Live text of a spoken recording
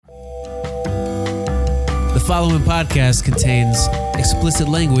following podcast contains explicit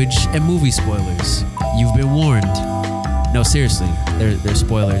language and movie spoilers. You've been warned. No, seriously, there's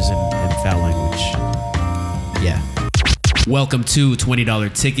spoilers and foul language. Yeah. Welcome to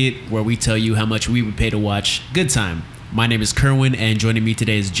 $20 Ticket, where we tell you how much we would pay to watch Good Time. My name is Kerwin, and joining me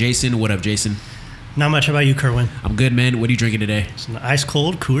today is Jason. What up, Jason? Not much. How about you, Kerwin? I'm good, man. What are you drinking today? It's an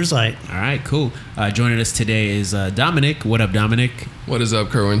ice-cold Coors Light. All right, cool. Joining us today is Dominic. What up, Dominic? What is up,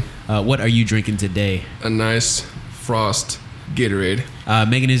 Kerwin? What are you drinking today? A nice Frost Gatorade.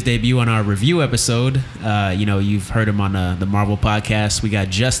 Making his debut on our review episode. You've heard him on the Marvel podcast. We got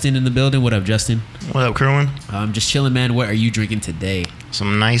Justin in the building. What up, Justin? What up, Kerwin? I'm just chilling, man. What are you drinking today?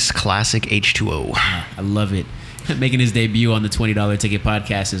 Some nice classic H2O. I love it. Making his debut on the $20 Ticket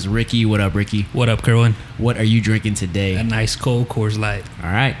podcast is Ricky. What up, Ricky? What up, Kerwin? What are you drinking today? A nice cold Coors Light.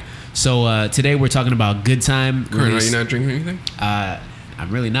 All right. So today we're talking about Good Time. Kerwin, are you not drinking anything? I'm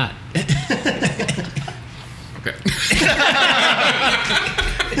really not. Okay.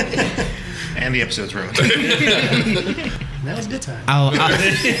 And the episode's ruined. That was Good Time.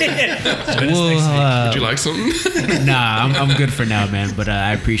 Would you like something? Nah, I'm good for now, man. But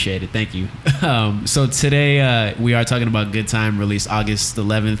I appreciate it. Thank you. So today we are talking about Good Time, released August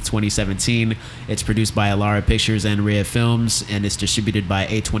 11th, 2017. It's produced by Alara Pictures and Rhea Films, and it's distributed by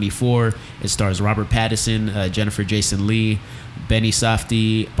A24. It stars Robert Pattinson, Jennifer Jason Leigh, Benny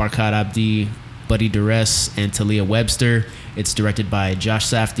Safdie, Barkhad Abdi, Buddy Duress, and Talia Webster. It's directed by Josh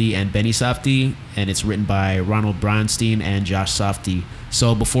Safdie and Benny Safdie, and it's written by Ronald Bronstein and Josh Safdie.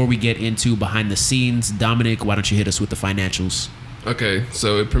 So before we get into behind the scenes, Dominic, why don't you hit us with the financials? Okay,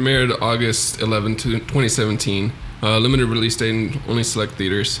 so it premiered August 11, 2017. Limited release date in only select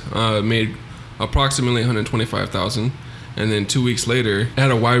theaters. Made approximately $125,000. And then 2 weeks later, it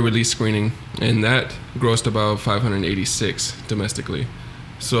had a wide release screening, and that grossed about $586 domestically.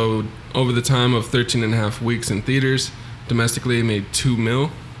 So over the time of 13 and a half weeks in theaters, domestically it made $2 million.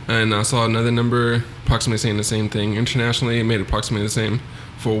 And I saw another number approximately saying the same thing. Internationally, it made approximately the same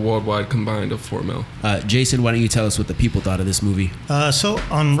for a worldwide combined of $4 million. Jason, why don't you tell us what the people thought of this movie? So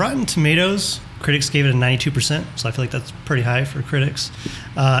on Rotten Tomatoes, critics gave it a 92%. So I feel like that's pretty high for critics.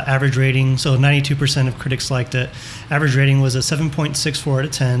 Average rating, so 92% of critics liked it. Average rating was a 7.64 out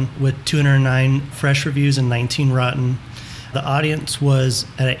of 10 with 209 fresh reviews and 19 rotten. The audience was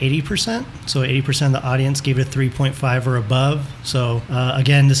at 80%, so 80% of the audience gave it a 3.5 or above. So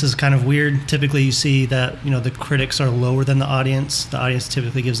again, this is kind of weird. Typically, you see that the critics are lower than the audience. The audience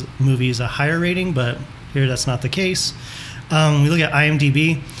typically gives movies a higher rating, but here that's not the case. We look at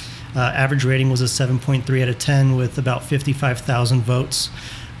IMDb. Average rating was a 7.3 out of 10 with about 55,000 votes.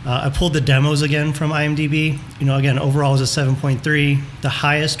 I pulled the demos again from IMDb. Again, overall it was a 7.3. The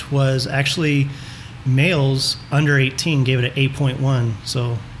highest was actually males under 18 gave it an 8.1.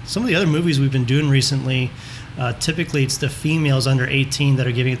 So some of the other movies we've been doing recently, typically it's the females under 18 that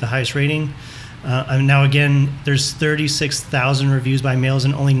are giving it the highest rating. And now again, there's 36,000 reviews by males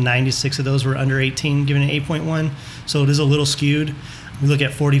and only 96 of those were under 18 giving it 8.1. So it is a little skewed. We look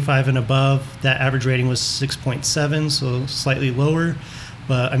at 45 and above, that average rating was 6.7, so slightly lower.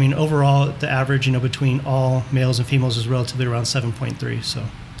 But I mean, overall, the average, between all males and females is relatively around 7.3. So.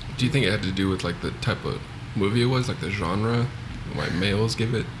 Do you think it had to do with like the type of movie it was, like the genre? Why males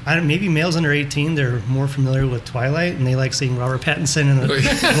give it? Maybe males under 18, they're more familiar with Twilight, and they like seeing Robert Pattinson in a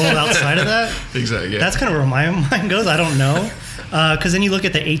role outside of that. Exactly. Yeah. That's kind of where my mind goes. I don't know, because then you look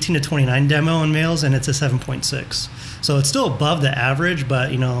at the 18 to 29 demo on males, and it's a 7.6. So it's still above the average, but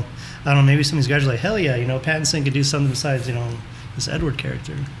I don't know. Maybe some of these guys are like, hell yeah, Pattinson could do something besides this Edward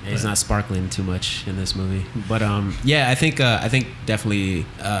character. Yeah, he's not sparkling too much in this movie, but I think definitely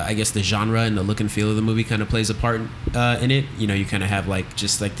I guess the genre and the look and feel of the movie kind of plays a part in it. You kind of have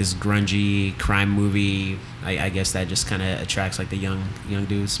just this grungy crime movie. I guess that just kind of attracts like the young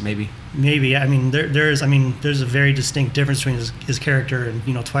dudes, maybe. Maybe. I mean, there's a very distinct difference between his character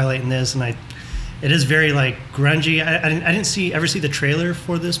and Twilight and this, and it is very like grungy. I didn't ever see the trailer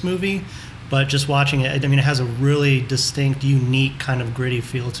for this movie. But just watching it, it has a really distinct, unique kind of gritty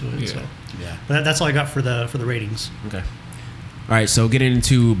feel to it. Yeah. So, but that's all I got for the ratings. Okay. All right, so getting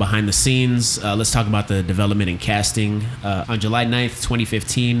into behind the scenes, let's talk about the development and casting. On July 9th,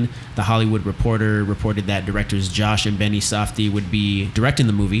 2015, The Hollywood Reporter reported that directors Josh and Benny Safdie would be directing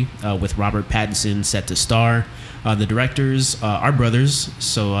the movie with Robert Pattinson set to star. The directors are brothers,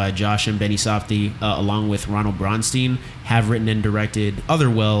 so Josh and Benny Safdie, along with Ronald Bronstein, have written and directed other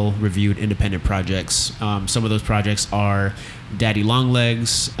well-reviewed independent projects. Some of those projects are Daddy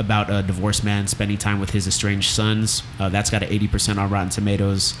Longlegs, about a divorced man spending time with his estranged sons. That's got an 80% on Rotten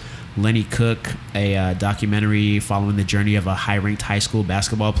Tomatoes. Lenny Cook, a documentary following the journey of a high-ranked high school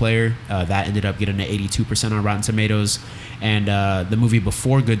basketball player. That ended up getting an 82% on Rotten Tomatoes. And the movie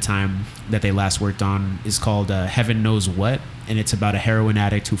before Good Time that they last worked on is called Heaven Knows What, and it's about a heroin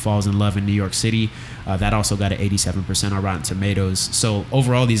addict who falls in love in New York City. That also got an 87% on Rotten Tomatoes. So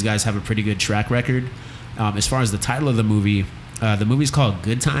overall, these guys have a pretty good track record. As far as the title of the movie's called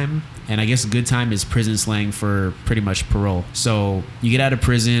Good Time, and I guess good time is prison slang for pretty much parole. So you get out of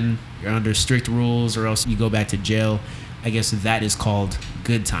prison, you're under strict rules, or else you go back to jail. I guess that is called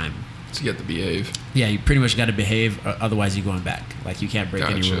good time. So you have to behave. Yeah, you pretty much got to behave, otherwise you're going back. Like, you can't break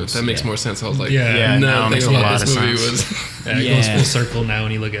any rules. That makes more sense. I was like, now it makes a lot of movie sense. was. It goes full circle now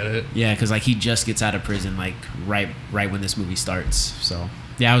when you look at it. Yeah, because like he just gets out of prison like right when this movie starts. So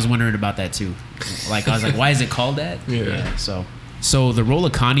yeah, I was wondering about that too. Like, I was like, why is it called that? Yeah. So the role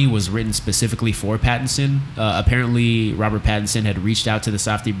of Connie was written specifically for Pattinson. Apparently, Robert Pattinson had reached out to the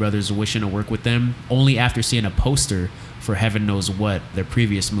Safdie brothers wishing to work with them only after seeing a poster for Heaven Knows What, their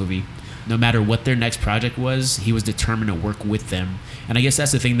previous movie. No matter what their next project was, he was determined to work with them. And I guess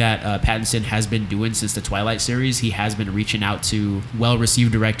that's the thing that Pattinson has been doing since the Twilight series. He has been reaching out to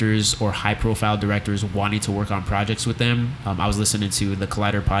well-received directors or high-profile directors wanting to work on projects with them. I was listening to the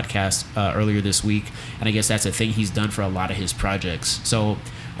Collider podcast earlier this week, and I guess that's a thing he's done for a lot of his projects. So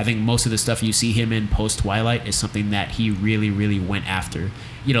I think most of the stuff you see him in post-Twilight is something that he really, really went after.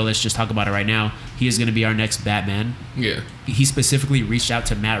 You know, let's just talk about it right now. He is going to be our next Batman. Yeah. He specifically reached out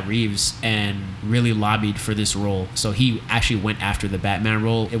to Matt Reeves and really lobbied for this role. So he actually went after the Batman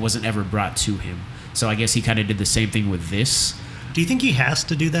role. It wasn't ever brought to him. So I guess he kind of did the same thing with this. Do you think he has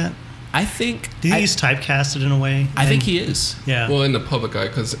to do that? I think... Do you think he's typecasted in a way? I think he is. Yeah. Well, in the public eye,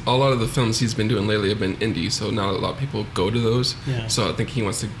 because a lot of the films he's been doing lately have been indie, so not a lot of people go to those. Yeah. So I think he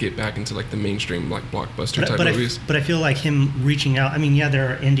wants to get back into like the mainstream, like blockbuster type movies. But I feel like him reaching out. I mean, yeah,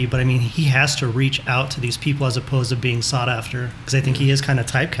 they're indie, but I mean, he has to reach out to these people as opposed to being sought after. Because I think he is kind of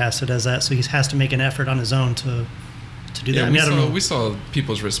typecasted as that, so he has to make an effort on his own to do that. Yeah, I mean, I don't know. we saw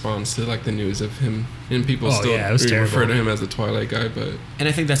people's response to like the news of him, and people still it was refer terrible. to him as the Twilight guy. But And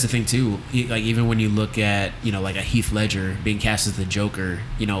I think that's the thing too. Like, even when you look at, you know, like a Heath Ledger being cast as the Joker,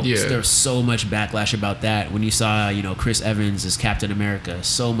 you know, there's so much backlash about that. When you saw, you know, Chris Evans as Captain America,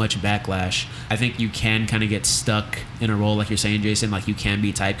 so much backlash. I think you can kind of get stuck in a role, like you're saying, Jason. Like, you can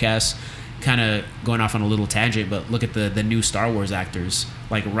be typecast. Kind of going off on a little tangent, but look at the new Star Wars actors.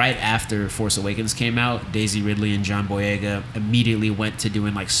 Like, right after Force Awakens came out, Daisy Ridley and John Boyega immediately went to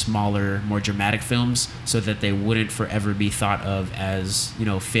doing like smaller, more dramatic films so that they wouldn't forever be thought of as, you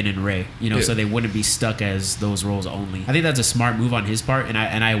know, Finn and Rey, you know, so they wouldn't be stuck as those roles only. I think that's a smart move on his part, and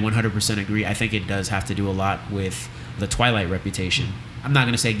I 100% agree. I think it does have to do a lot with the Twilight reputation. I'm not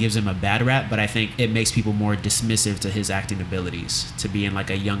going to say it gives him a bad rap, but I think it makes people more dismissive to his acting abilities to be in like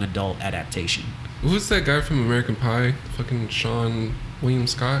a young adult adaptation. who's that guy from American Pie? Fucking Sean William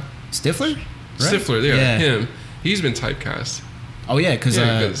Scott? Stifler? Right? Stifler, yeah, him. He's been typecast. Oh yeah, because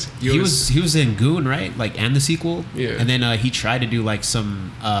he was in Goon, right? Like, and the sequel. Yeah. And then he tried to do like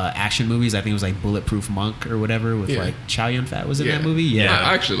some action movies. I think it was like Bulletproof Monk or whatever with like Chow Yun-fat was in that movie. Yeah.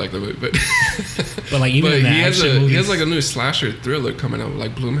 I actually like the movie, but but like even in the action movies, he has like a new slasher thriller coming out with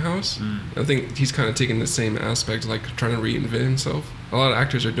like Blumhouse. I think he's kind of taking the same aspect, like trying to reinvent himself. A lot of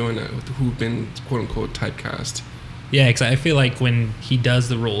actors are doing that who've been quote unquote typecast. Yeah, because I feel like when he does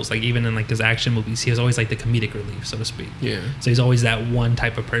the roles, like even in like his action movies, he has always like the comedic relief, so to speak. Yeah. So he's always that one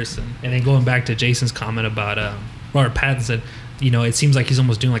type of person. And then going back to Jason's comment about Robert Pattinson, you know, it seems like he's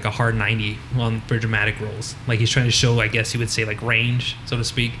almost doing like a hard 90 for dramatic roles. Like he's trying to show, I guess you would say, like range, so to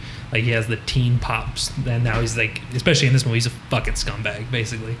speak. Like he has the teen pops, and now he's like, especially in this movie, he's a fucking scumbag,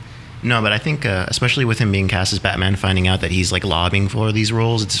 basically. No, but I think, especially with him being cast as Batman, finding out that he's like lobbying for these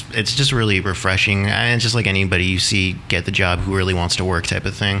roles, it's just really refreshing. And it's just like anybody you see get the job who really wants to work type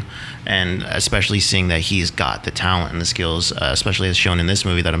of thing. And especially seeing that he's got the talent and the skills, especially as shown in this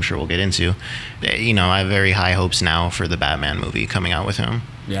movie that I'm sure we'll get into. You know, I have very high hopes now for the Batman movie coming out with him.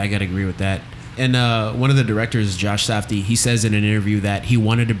 Yeah, I gotta agree with that. And one of the directors, Josh Safdie, he says in an interview that he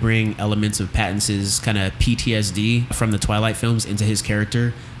wanted to bring elements of Pattinson's kind of PTSD from the Twilight films into his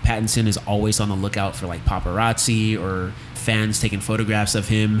character. Pattinson is always on the lookout for like paparazzi or fans taking photographs of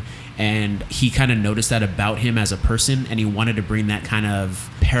him, and he kind of noticed that about him as a person, and he wanted to bring that kind of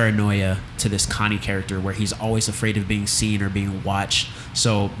paranoia to this Connie character where he's always afraid of being seen or being watched.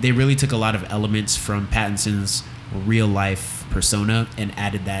 So they really took a lot of elements from Pattinson's real life persona and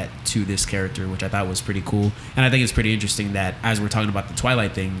added that to this character, which I thought was pretty cool. And I think it's pretty interesting that as we're talking about the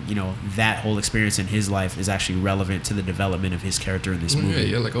Twilight thing, you know, that whole experience in his life is actually relevant to the development of his character in this movie.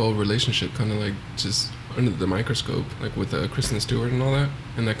 Yeah, like a whole relationship kind of like just under the microscope, like with Kristen Stewart and all that,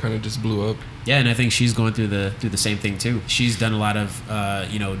 and that kind of just blew up. Yeah, and I think she's going through the same thing too. She's done a lot of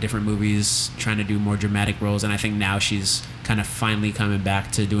different movies, trying to do more dramatic roles, and I think now she's kind of finally coming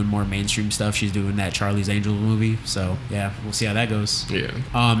back to doing more mainstream stuff. She's doing that Charlie's Angels movie, so yeah, we'll see how that goes. Yeah.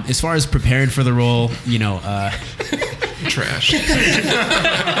 As far as preparing for the role, you know, Trash. You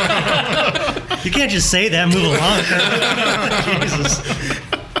can't just say that. Move along. Jesus.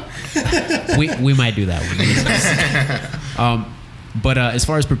 we might do that one. But as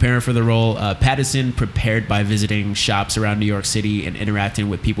far as preparing for the role, Pattinson prepared by visiting shops around New York City and interacting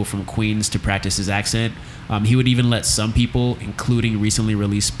with people from Queens to practice his accent. He would even let some people, including recently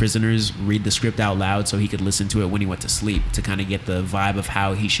released prisoners, read the script out loud so he could listen to it when he went to sleep to kind of get the vibe of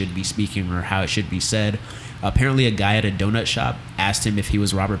how he should be speaking or how it should be said. Apparently, a guy at a donut shop asked him if he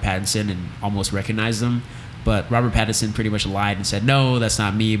was Robert Pattinson and almost recognized him. But Robert Pattinson pretty much lied and said, "No, that's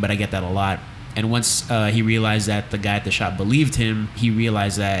not me, but I get that a lot." And once he realized that the guy at the shop believed him, he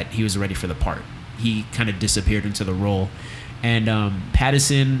realized that he was ready for the part. He kind of disappeared into the role. And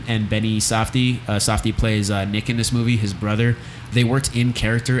Pattinson and Benny Safdie, Safdie plays Nick in this movie, his brother. They worked in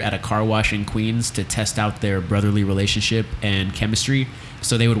character at a car wash in Queens to test out their brotherly relationship and chemistry.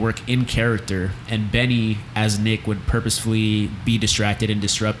 So they would work in character, and Benny, as Nick, would purposefully be distracted and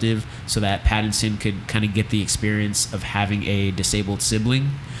disruptive so that Pattinson could kind of get the experience of having a disabled sibling.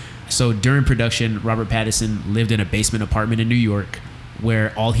 So during production, Robert Pattinson lived in a basement apartment in New York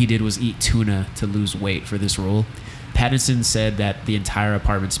where all he did was eat tuna to lose weight for this role. Pattinson said that the entire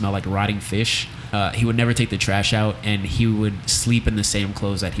apartment smelled like rotting fish. He would never take the trash out, and he would sleep in the same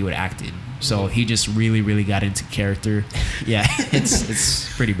clothes that he would act in. So he just really, really got into character. Yeah,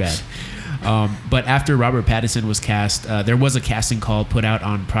 it's pretty bad. But after Robert Pattinson was cast, there was a casting call put out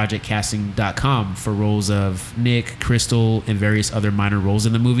on projectcasting.com for roles of Nick, Crystal, and various other minor roles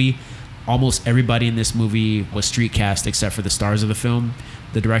in the movie. Almost everybody in this movie was street cast except for the stars of the film.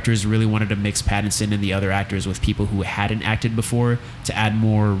 The directors really wanted to mix Pattinson and the other actors with people who hadn't acted before to add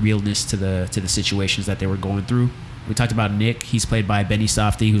more realness to the situations that they were going through. We talked about Nick. He's played by Benny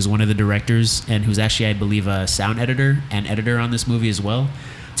Safdie, who's one of the directors and who's actually, I believe, a sound editor and editor on this movie as well.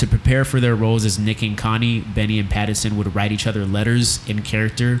 To prepare for their roles as Nick and Connie, Benny and Pattinson would write each other letters in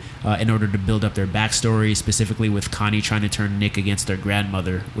character in order to build up their backstory, specifically with Connie trying to turn Nick against their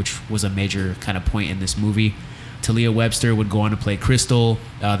grandmother, which was a major kind of point in this movie. Talia Webster would go on to play Crystal,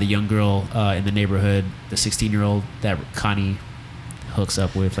 the young girl in the neighborhood, the 16-year-old that Connie hooks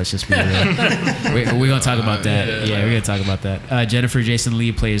up with. Let's just be real. We're going to talk about that. Yeah, we're going to talk about that. Jennifer Jason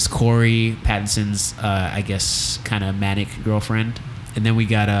Leigh plays Corey, Pattinson's, I guess, kind of manic girlfriend. And then we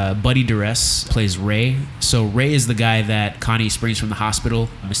got Buddy Duress plays Ray. So Ray is the guy that Connie springs from the hospital,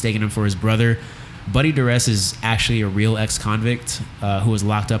 mistaking him for his brother. Buddy Duress is actually a real ex-convict who was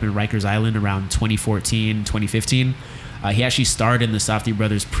locked up in Rikers Island around 2014, 2015. He actually starred in the Safdie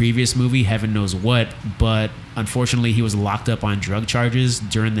brothers' previous movie, Heaven Knows What, but unfortunately he was locked up on drug charges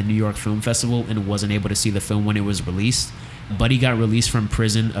during the New York Film Festival and wasn't able to see the film when it was released. Buddy got released from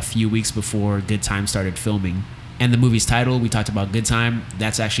prison a few weeks before Good Time started filming. And the movie's title, we talked about Good Time,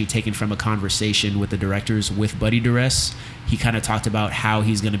 that's actually taken from a conversation with the directors with Buddy Duress. He kind of talked about how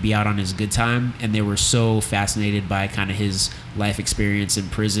he's going to be out on his good time, and they were so fascinated by kind of his life experience in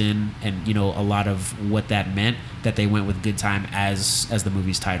prison and, you know, a lot of what that meant that they went with Good Time as the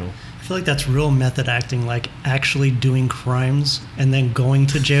movie's title. I feel like that's real method acting, like actually doing crimes and then going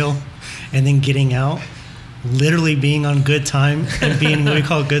to jail and then getting out, literally being on good time and being what we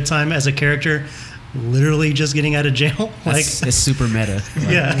call good time as a character. Literally just getting out of jail. It's super meta.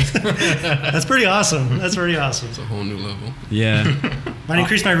 Yeah. That's pretty awesome. That's pretty awesome. It's a whole new level. Yeah. Might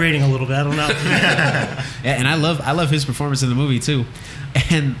increase my rating a little bit. I don't know. Yeah, and I love his performance in the movie too.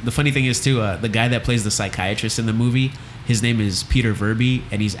 And the funny thing is too, the guy that plays the psychiatrist in the movie, his name is Peter Verby,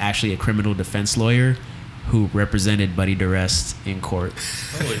 and he's actually a criminal defense lawyer who represented Buddy Duress in court.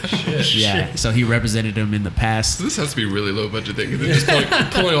 Holy shit. Yeah, so he represented him in the past. So this has to be really low budget thing. They're just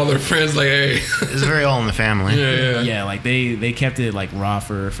pulling all their friends like, hey. It's very all in the family. Yeah, like they kept it like raw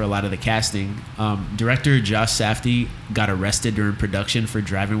for a lot of the casting. Director Josh Safdie got arrested during production for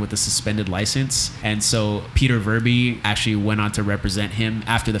driving with a suspended license, and so Peter Verby actually went on to represent him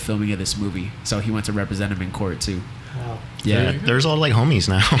after the filming of this movie. So he went to represent him in court too. Wow. Yeah, There's all like homies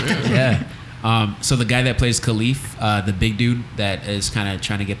now. yeah. So the guy that plays Khalif, the big dude that is kind of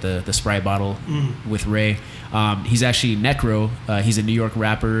trying to get the Sprite bottle with Ray, he's actually Necro. He's a New York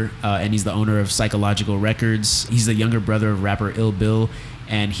rapper, and he's the owner of Psychological Records. He's the younger brother of rapper Ill Bill,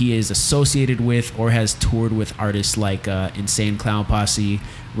 and he is associated with or has toured with artists like Insane Clown Posse,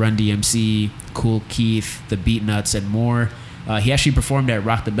 Run DMC, Kool Keith, The Beatnuts, and more. He actually performed at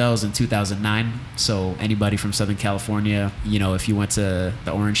Rock the Bells in 2009. So anybody from Southern California, you know, if you went to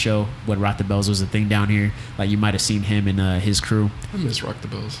the Orange Show when Rock the Bells was a thing down here, like you might have seen him and his crew. I miss Rock the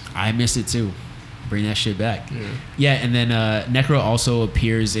Bells. I miss it too. Bring that shit back. Yeah. Yeah, and then Necro also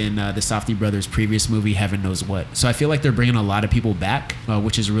appears in the Safdie brothers' previous movie, Heaven Knows What. So I feel like they're bringing a lot of people back,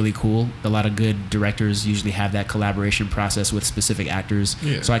 which is really cool. A lot of good directors usually have that collaboration process with specific actors.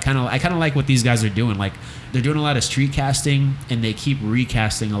 Yeah. So I kind of like what these guys are doing. Like they're doing a lot of street casting, and they keep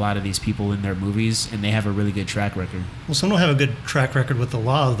recasting a lot of these people in their movies, and they have a really good track record. Well, some don't have a good track record with the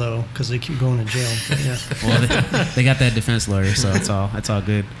law though, because they keep going to jail. But, yeah. Well, they got that defense lawyer, so it's all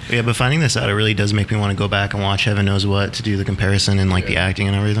good. Yeah, but finding this out, it really does make me want to go back and watch Heaven Knows What to do the comparison and like the acting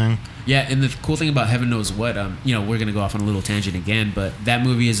and everything. Yeah, and the cool thing about Heaven Knows What, you know, we're gonna go off on a little tangent again, but that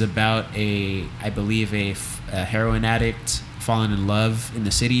movie is about I believe a heroin addict falling in love in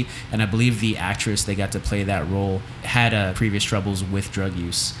the city, and I believe the actress they got to play that role had previous troubles with drug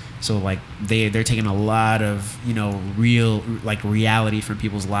use. So like they're taking a lot of, you know, real like reality from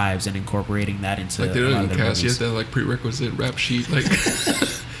people's lives and incorporating that into Like they a don't lot even of their cast movies. yet that like prerequisite rap sheet like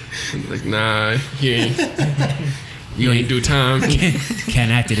like nah, he ain't do time.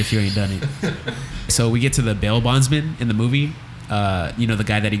 Can't act it if you ain't done it. So we get to the bail bondsman in the movie. You know, the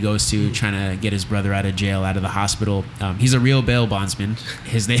guy that he goes to trying to get his brother out of jail, out of the hospital. He's a real bail bondsman.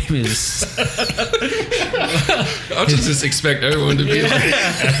 His name is... I'll just expect everyone to be like,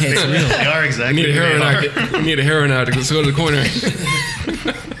 It's real. They are I exactly. need a heroin who they are. addict. I need a heroin addict. Let's go to the corner.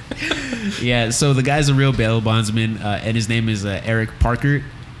 Yeah, so the guy's a real bail bondsman, and his name is Eric Parker,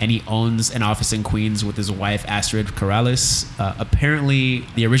 and he owns an office in Queens with his wife, Astrid Corrales. Apparently,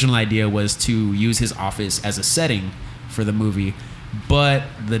 the original idea was to use his office as a setting for the movie, but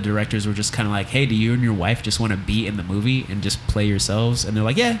the directors were just kind of like, hey, do you and your wife just want to be in the movie and just play yourselves? And they're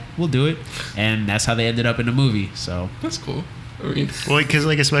like, yeah, we'll do it. And that's how they ended up in the movie. So That's cool. I mean, Well, because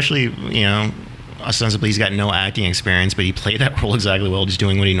like especially, you know, ostensibly he's got no acting experience, but he played that role exactly well, just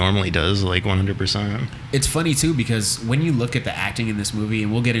doing what he normally does, like 100%. it's funny too, because when you look at the acting in this movie,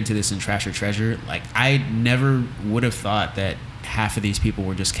 and we'll get into this in Trash or Treasure, like I never would have thought that half of these people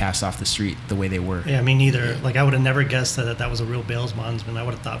were just cast off the street the way they were. Yeah, me neither. Like I would have never guessed that was a real bail bondsman. I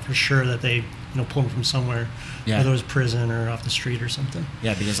would have thought for sure that they, pulled him from somewhere, Yeah. whether it was prison or off the street or something.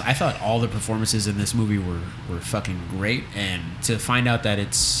 Yeah, because I thought all the performances in this movie were fucking great, and to find out that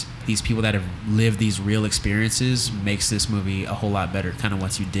it's these people that have lived these real experiences makes this movie a whole lot better. Kind of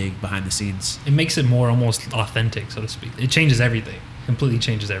once you dig behind the scenes. It makes it more almost authentic, so to speak. It changes everything. Completely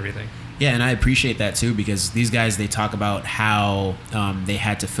changes everything. Yeah, and I appreciate that too, because these guys, they talk about how they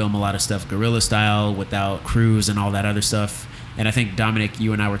had to film a lot of stuff guerrilla style without crews and all that other stuff. And I think, Dominic,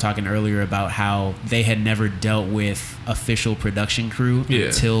 you and I were talking earlier about how they had never dealt with official production crew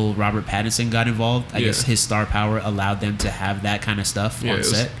until Robert Pattinson got involved. I guess his star power allowed them to have that kind of stuff on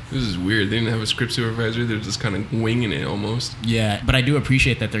set. This is weird. They didn't have a script supervisor. They're just kind of winging it almost. Yeah, but I do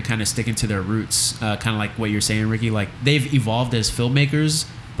appreciate that they're kind of sticking to their roots, kind of like what you're saying, Ricky. Like, they've evolved as filmmakers,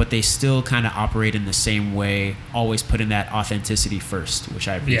 but they still kind of operate in the same way, always putting that authenticity first, which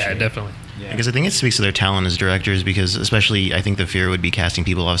I appreciate. Yeah, definitely. Yeah. Because I think it speaks to their talent as directors, because especially I think the fear would be casting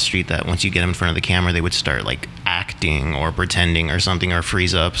people off the street that once you get them in front of the camera, they would start like acting or pretending or something or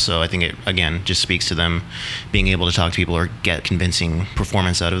freeze up. So I think it, again, just speaks to them being able to talk to people or get convincing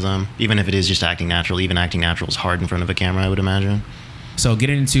performance out of them. Even if it is just acting natural, even acting natural is hard in front of a camera, I would imagine. So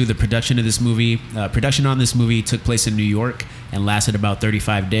getting into the production of this movie, production on this movie took place in New York and lasted about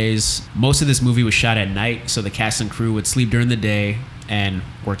 35 days. Most of this movie was shot at night, so the cast and crew would sleep during the day and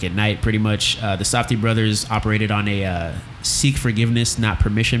work at night pretty much. The Safdie brothers operated on a seek forgiveness, not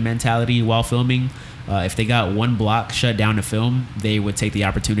permission mentality while filming. If they got one block shut down to film, they would take the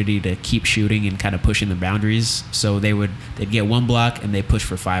opportunity to keep shooting and kind of pushing the boundaries. So they'd get one block and they push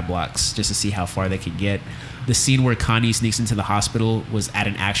for 5 blocks just to see how far they could get. The scene where Connie sneaks into the hospital was at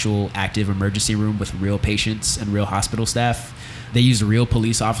an actual active emergency room with real patients and real hospital staff. They used real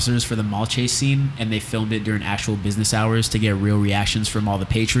police officers for the mall chase scene, and they filmed it during actual business hours to get real reactions from all the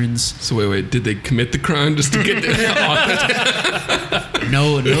patrons. So wait, did they commit the crime just to get the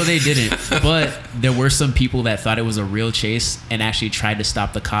No, they didn't. But there were some people that thought it was a real chase and actually tried to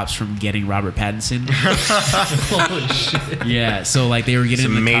stop the cops from getting Robert Pattinson. Holy shit. Yeah, so like they were getting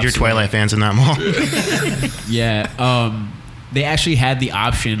Some the major cops Twilight fans in that mall. Yeah. They actually had the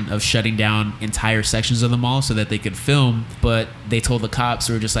option of shutting down entire sections of the mall so that they could film, but they told the cops,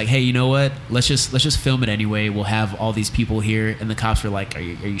 they were just like, hey, you know what? Let's just film it anyway. We'll have all these people here. And the cops were like, are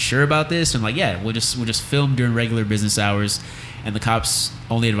you sure about this? And I'm like, yeah, we'll just film during regular business hours. And the cops'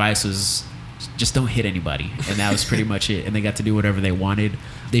 only advice was just don't hit anybody. And that was pretty much it. And they got to do whatever they wanted.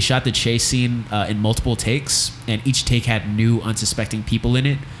 They shot the chase scene in multiple takes, and each take had new unsuspecting people in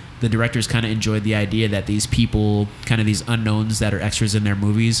it. The directors kind of enjoyed the idea that these people, kind of these unknowns that are extras in their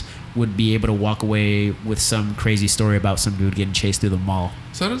movies, would be able to walk away with some crazy story about some dude getting chased through the mall.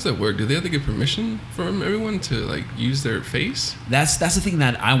 So how does that work? Do they have to get permission from everyone to like use their face? That's the thing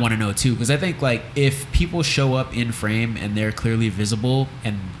that I want to know too, because I think like if people show up in frame and they're clearly visible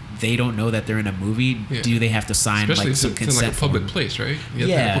and they don't know that they're in a movie, do they have to sign especially like some consent like a public form? place, right?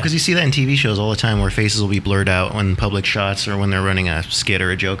 Yeah. Because you see that in TV shows all the time where faces will be blurred out when public shots or when they're running a skit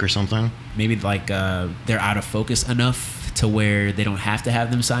or a joke or something. Maybe like they're out of focus enough to where they don't have to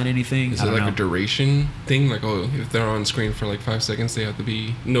have them sign anything. Is it like a duration thing? Like, oh, if they're on screen for like 5 seconds, they have to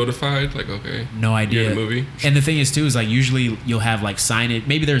be notified? Like, okay. No idea. You're in a movie. And the thing is, too, is like usually you'll have like signage.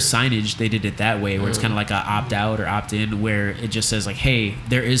 Maybe there's signage. They did it that way where it's kind of like a opt out or opt in where it just says like, hey,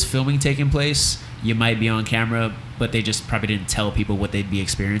 there is filming taking place. You might be on camera, but they just probably didn't tell people what they'd be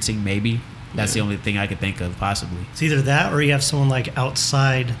experiencing. Maybe. That's the only thing I could think of, possibly. It's either that or you have someone like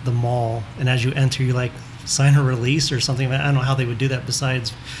outside the mall, and as you enter, you like sign a release or something. I don't know how they would do that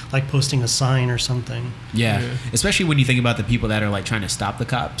besides like posting a sign or something. Yeah. Especially when you think about the people that are like trying to stop the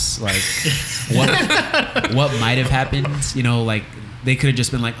cops. Like, what might have happened? You know, like they could have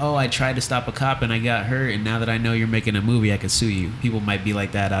just been like, oh, I tried to stop a cop and I got hurt, and now that I know you're making a movie, I could sue you. People might be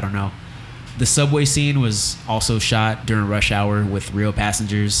like that. I don't know. The subway scene was also shot during rush hour with real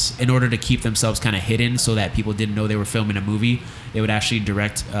passengers. In order to keep themselves kind of hidden so that people didn't know they were filming a movie, they would actually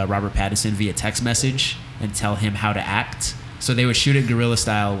direct Robert Pattinson via text message and tell him how to act. So they would shoot it guerrilla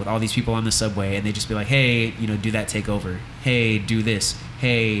style with all these people on the subway, and they'd just be like, hey, you know, do that takeover. Hey, do this.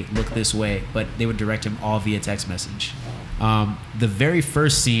 Hey, look this way. But they would direct him all via text message. The very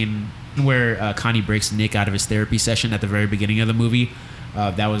first scene where Connie breaks Nick out of his therapy session at the very beginning of the movie,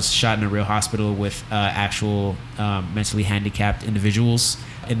 that was shot in a real hospital with actual mentally handicapped individuals.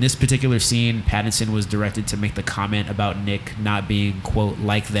 In this particular scene, Pattinson was directed to make the comment about Nick not being, quote,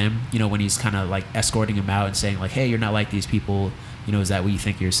 like them. You know, when he's kind of like escorting him out and saying like, hey, you're not like these people. You know, is that what you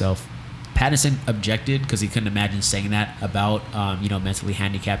think of yourself? Pattinson objected because he couldn't imagine saying that about, mentally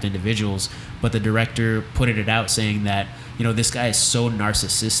handicapped individuals. But the director put it out saying that, you know, this guy is so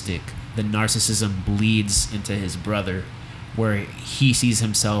narcissistic. The narcissism bleeds into his brother, where he sees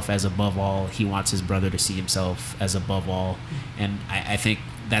himself as above all. He wants his brother to see himself as above all. And I think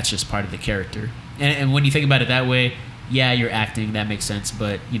that's just part of the character. And when you think about it that way, yeah, you're acting, that makes sense.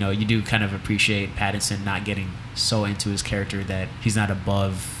 But, you know, you do kind of appreciate Pattinson not getting so into his character that he's not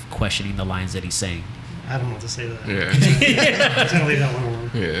above questioning the lines that he's saying. I don't know what to say to that. Yeah. I'm just going to leave that one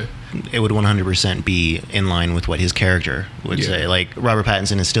alone. Yeah. It would 100% be in line with what his character would say. Like, Robert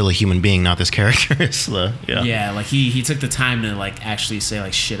Pattinson is still a human being, not this character. So, yeah, like he took the time to like actually say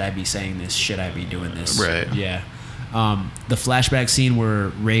like, should I be saying this? Should I be doing this? Right. Yeah. The flashback scene where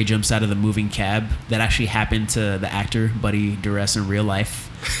Ray jumps out of the moving cab, that actually happened to the actor Buddy Duress in real life.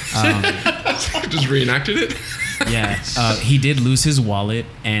 Just reenacted it? Yeah, he did lose his wallet,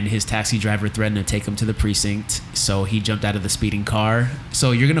 and his taxi driver threatened to take him to the precinct, so he jumped out of the speeding car.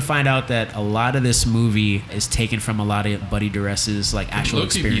 So you're gonna find out that a lot of this movie is taken from a lot of Buddy Duress's like actual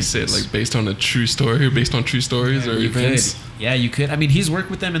experiences. You said like based on a true story, or based on true stories or events. Yeah, you could. I mean, he's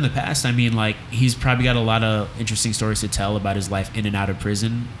worked with them in the past. I mean, like, he's probably got a lot of interesting stories to tell about his life in and out of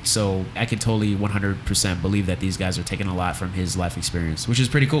prison. So I could totally 100% believe that these guys are taking a lot from his life experience, which is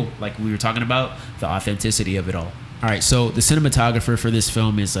pretty cool. Like we were talking about, the authenticity of it all. All right, so the cinematographer for this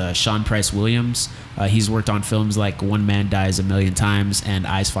film is Sean Price Williams. He's worked on films like One Man Dies a Million Times and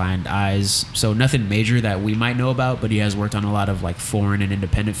Eyes Find Eyes. So nothing major that we might know about, but he has worked on a lot of like foreign and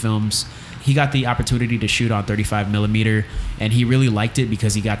independent films. He got the opportunity to shoot on 35 millimeter, and he really liked it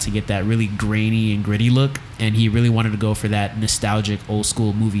because he got to get that really grainy and gritty look, and he really wanted to go for that nostalgic old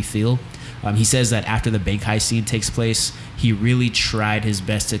school movie feel. He says that after the bank heist scene takes place, he really tried his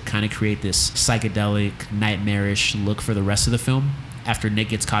best to kind of create this psychedelic, nightmarish look for the rest of the film. After Nick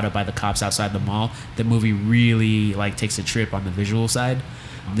gets caught up by the cops outside the mall, the movie really like takes a trip on the visual side.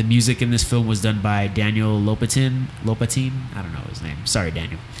 The music in this film was done by Daniel Lopatin. I don't know his name. Sorry,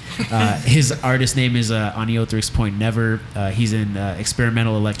 Daniel. His artist name is Oniothrix Point Never. He's an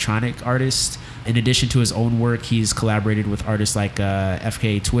experimental electronic artist. In addition to his own work, he's collaborated with artists like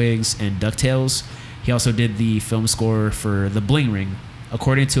FKA Twigs and DuckTales. He also did the film score for The Bling Ring,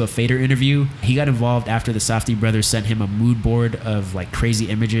 According to a Fader interview, he got involved after the Safdie brothers sent him a mood board of like crazy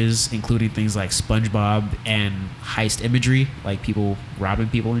images, including things like SpongeBob and heist imagery, like people robbing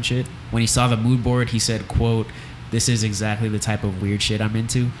people and shit. When he saw the mood board, he said, quote, "This is exactly the type of weird shit I'm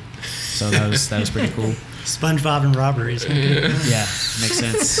into." So that was pretty cool. SpongeBob and robberies. Yeah, makes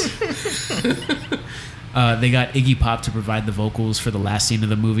sense. They got Iggy Pop to provide the vocals for the last scene of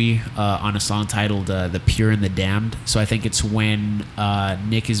the movie on a song titled "The Pure and the Damned." So I think it's when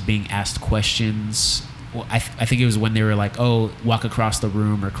Nick is being asked questions. Well, I think it was when they were like, "Oh, walk across the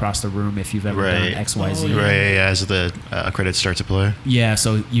room or cross the room if you've ever done X, Y, Z." Right, as the credits start to play. Yeah,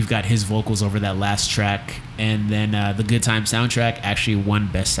 so you've got his vocals over that last track, and then the Good Time soundtrack actually won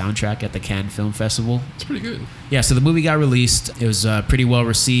Best Soundtrack at the Cannes Film Festival. It's pretty good. Yeah, so the movie got released. It was pretty well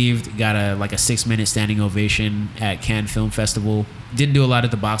received. Got a 6-minute standing ovation at Cannes Film Festival. Didn't do a lot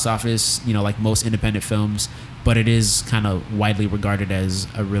at the box office, like most independent films, but it is kind of widely regarded as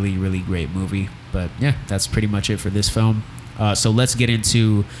a really, really great movie. But yeah, that's pretty much it for this film. So let's get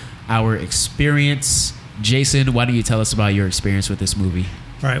into our experience. Jason, why don't you tell us about your experience with this movie?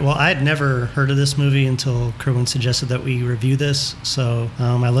 All right. Well, I had never heard of this movie until Kerwin suggested that we review this. So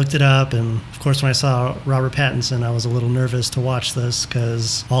I looked it up, and of course, when I saw Robert Pattinson, I was a little nervous to watch this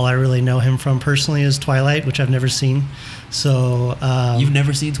because all I really know him from personally is Twilight, which I've never seen. So you've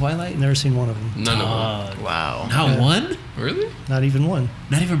never seen Twilight? Never seen one of them. None of them. Wow. Not one? Really? Not even one.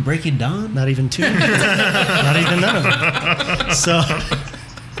 Not even Breaking Dawn? Not even two. Not even none of them. So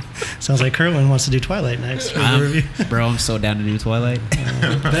sounds like Kerwin wants to do Twilight next for the review. Bro, I'm so down to do Twilight.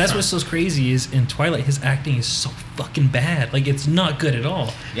 But that's what's so crazy is in Twilight, his acting is so fucking bad. Like, it's not good at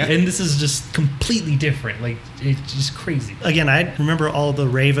all. Yeah. And this is just completely different. Like, it's just crazy. Again, I remember all the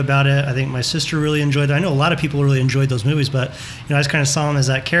rave about it. I think my sister really enjoyed it. I know a lot of people really enjoyed those movies, but I just kind of saw him as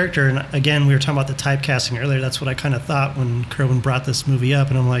that character. And again, we were talking about the typecasting earlier. That's what I kind of thought when Kerwin brought this movie up.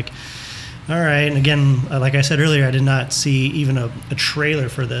 And I'm like, all right. And again, like I said earlier, I did not see even a trailer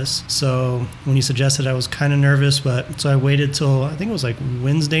for this. So when you suggested, I was kind of nervous. But so I waited till I think it was like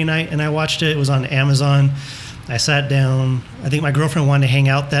Wednesday night, and I watched it. It was on Amazon. I sat down. I think my girlfriend wanted to hang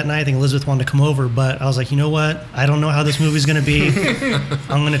out that night. I think Elizabeth wanted to come over, but I was like, you know what? I don't know how this movie's going to be.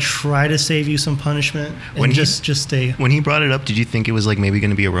 I'm going to try to save you some punishment and just stay. When he brought it up, did you think it was like maybe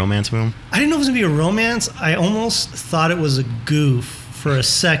going to be a romance film? I didn't know it was going to be a romance. I almost thought it was a goof for a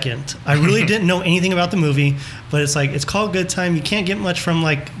second. I really didn't know anything about the movie, but it's called Good Time. You can't get much from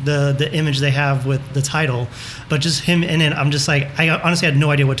like the image they have with the title, but just him in it, I'm just like, I honestly had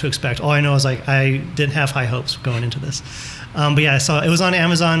no idea what to expect. All I know is like I didn't have high hopes going into this. But yeah, I saw it was on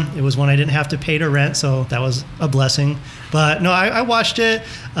Amazon. It was one I didn't have to pay to rent, so that was a blessing. But no, I watched it.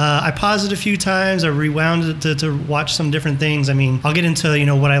 I paused it a few times. I rewound it to watch some different things. I mean, I'll get into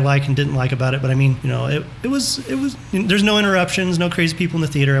what I like and didn't like about it. But I mean, it was. There's no interruptions, no crazy people in the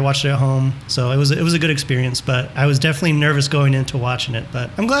theater. I watched it at home, so it was a good experience. But I was definitely nervous going into watching it. But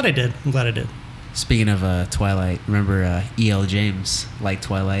I'm glad I did. Speaking of Twilight, remember E.L. James liked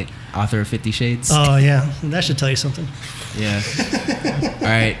Twilight, author of 50 Shades? Oh, yeah. That should tell you something. Yeah. All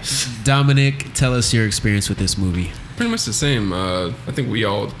right. Dominic, tell us your experience with this movie. Pretty much the same. I think we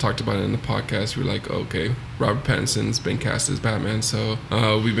all talked about it in the podcast. We're like, okay, Robert Pattinson's been cast as Batman, so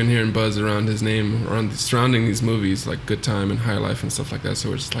we've been hearing buzz around his name, surrounding these movies like Good Time and High Life and stuff like that. So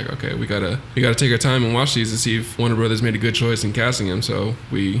we're just like, okay, we gotta take our time and watch these to see if Warner Brothers made a good choice in casting him. So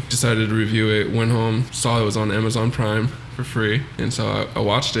we decided to review it. Went home, saw it was on Amazon Prime for free, and so I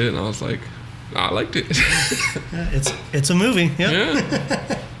watched it, and I was like, I liked it. Yeah, it's a movie. Yep.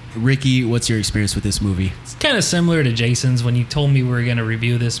 Yeah. Ricky, what's your experience with this movie? It's kind of similar to Jason's. When you told me we were going to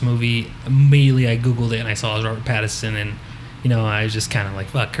review this movie, immediately I Googled it and I saw it was Robert Pattinson, and I was just kind of like,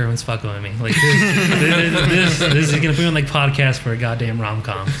 fuck, Kerwin's fucking with me. Like, this is going to be on like podcast for a goddamn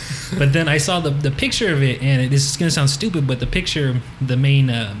rom-com. But then I saw the picture of it, and this is going to sound stupid, but the picture, the main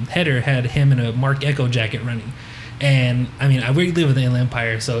header had him in a Mark Echo jacket running. And I mean, we live in the Inland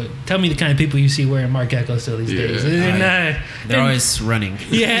Empire, so tell me the kind of people you see wearing Mark Echo still these days. They're always running.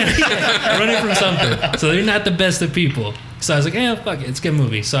 Yeah, running from something. So they're not the best of people. So I was like, fuck it, it's a good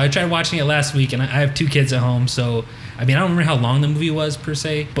movie. So I tried watching it last week, and I have 2 kids at home, so I mean, I don't remember how long the movie was per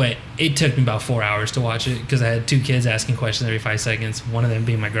se, but it took me about 4 hours to watch it because I had 2 kids asking questions every 5 seconds, one of them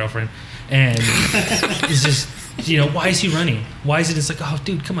being my girlfriend. And it's just, why is he running? Why is it just like, oh,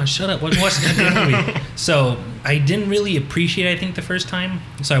 dude, come on, shut up. Watch the goddamn movie. So I didn't really appreciate it, I think, the first time.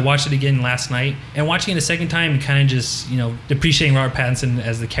 So I watched it again last night. And watching it a second time, kind of just, appreciating Robert Pattinson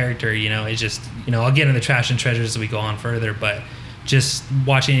as the character, it's just, I'll get into the trash and treasures as we go on further, but just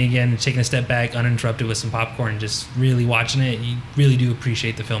watching it again, taking a step back, uninterrupted with some popcorn, just really watching it, you really do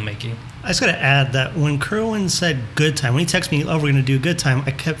appreciate the filmmaking. I just got to add that when Kerwin said good time, when he texted me, oh, we're going to do good time,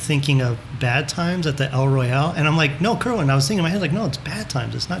 I kept thinking of bad times at the El Royale. And I'm like, no, Kerwin. I was thinking in my head, like, no, it's bad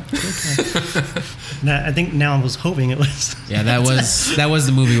times. It's not good times. I think now I was hoping it was. Yeah, that was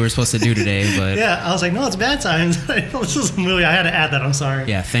the movie we were supposed to do today. But yeah, I was like, no, it's bad times. This is a movie. I had to add that. I'm sorry.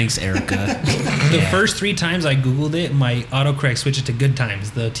 yeah, thanks, Erica. The first 3 times I Googled it, my autocorrect switched it to Good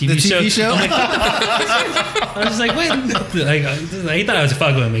Times, the TV show. I'm like, I was just like, wait. Like, he thought I was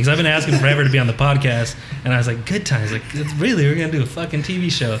fucking with me because I've been asking forever to be on the podcast. And I was like, Good Times. Like, really? We're going to do a fucking TV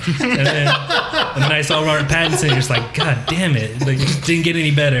show. And then I saw Robert Pattinson, just like, God damn it. Like, it just didn't get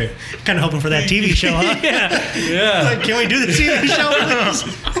any better. Kind of hoping for that TV show, huh? Yeah. Like, can we do the TV show, please?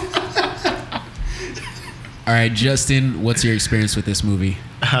 All right, Justin, what's your experience with this movie?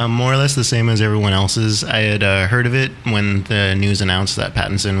 More or less the same as everyone else's. I had heard of it when the news announced that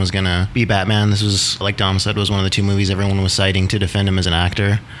Pattinson was going to be Batman. This was, like Dom said, was one of the 2 movies everyone was citing to defend him as an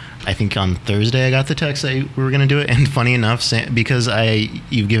actor. I think on Thursday I got the text that we were going to do it. And funny enough, because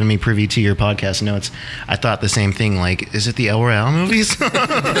you've given me privy to your podcast notes, I thought the same thing. Like, is it the El Royale movies? But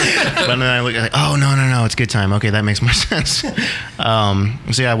then I look like, oh, no, it's Good Time. Okay, that makes more sense.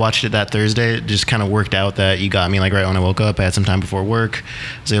 So yeah, I watched it that Thursday. It just kind of worked out that you got me like right when I woke up. I had some time before work.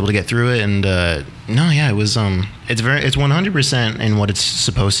 I was able to get through it. And it was it's 100% in what it's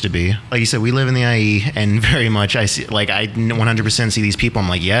supposed to be. Like you said, we live in the IE, and very much I see, like, I 100% see these people. I'm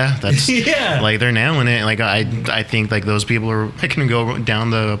like, yeah, that's like they're nailing it. Like I think like those people are, I can go down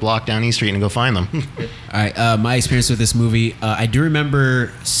the block down East Street and go find them. All right, my experience with this movie, I do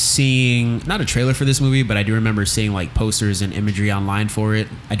remember seeing, not a trailer for this movie, but I do remember seeing like posters and imagery online for it.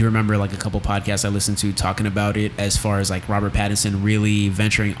 I do remember like a couple podcasts I listened to talking about it, as far as like Robert Pattinson really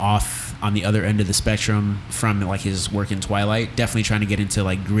venturing off on the other end of the spectrum from like his work in Twilight, definitely trying to get into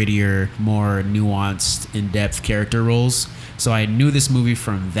like grittier, more nuanced, in-depth character roles. So I knew this movie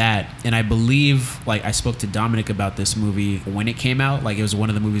from that, and I believe, like, I spoke to Dominic about this movie when it came out. Like, it was one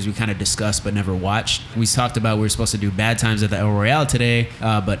of the movies we kind of discussed but never watched. We talked about we were supposed to do Bad Times at the El Royale today,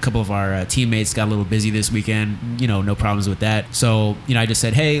 but a couple of our teammates got a little busy this weekend. No problems with that. So, I just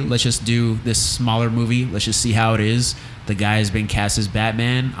said, hey, let's just do this smaller movie. Let's just see how it is. The guy has been cast as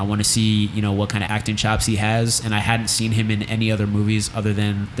Batman. I want to see, what kind of acting chops he has. And I hadn't seen him in any other movies other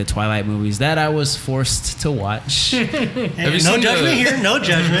than the Twilight movies that I was forced to watch. Have you no judgment here. No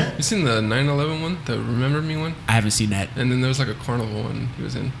judgment. You seen the 9/11 one, the Remember Me one? I haven't seen that. And then there was like a carnival one he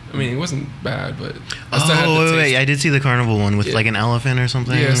was in. I mean, it wasn't bad, but I still had the taste. I did see the carnival one with like an elephant or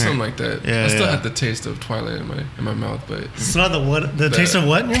something. Yeah, something like that. Yeah, I still had the taste of Twilight in my mouth, but it's not the taste of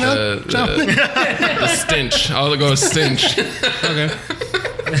what in your mouth? The stench. I'll go with stench. Okay.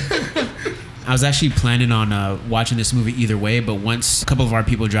 I was actually planning on watching this movie either way, but once a couple of our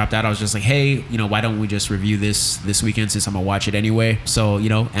people dropped out, I was just like, hey, why don't we just review this weekend, since I'm gonna watch it anyway. So,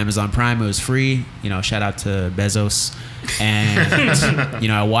 Amazon Prime, it was free. Shout out to Bezos.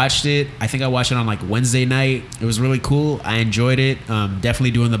 And I watched it. I think I watched it on like Wednesday night. It was really cool. I enjoyed it.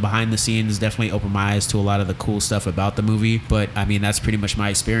 Definitely doing the behind the scenes, definitely opened my eyes to a lot of the cool stuff about the movie. But I mean, that's pretty much my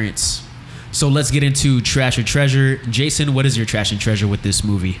experience. So let's get into trash or treasure. Jason, what is your trash and treasure with this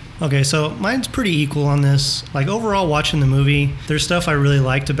movie? Okay, so mine's pretty equal on this. Like, overall, watching the movie, there's stuff I really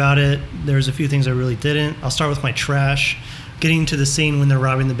liked about it. There's a few things I really didn't. I'll start with my trash. Getting to the scene when they're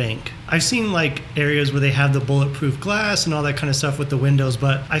robbing the bank. I've seen like areas where they have the bulletproof glass and all that kind of stuff with the windows,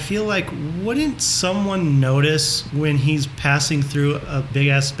 but I feel like, wouldn't someone notice when he's passing through a big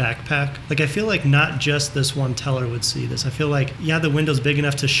ass backpack? Like, I feel like not just this one teller would see this. I feel like, yeah, the window's big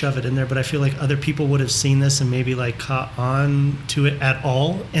enough to shove it in there, but I feel like other people would have seen this and maybe like caught on to it at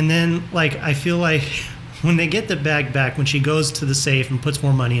all. And then like, I feel like when they get the bag back, when she goes to the safe and puts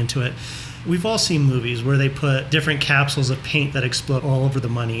more money into it, we've all seen movies where they put different capsules of paint that explode all over the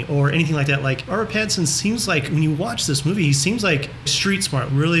money or anything like that. Like, Robert Pattinson seems like, when you watch this movie, he seems like street smart,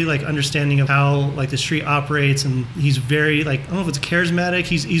 really like understanding of how like the street operates, and he's very like, I don't know if it's charismatic,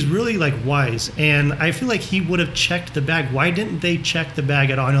 he's really like wise. And I feel like he would have checked the bag. Why didn't they check the bag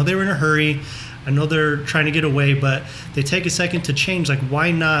at all? I know they were in a hurry. I know they're trying to get away, but they take a second to change. Like,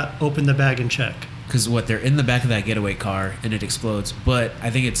 why not open the bag and check? Because they're in the back of that getaway car and it explodes. But I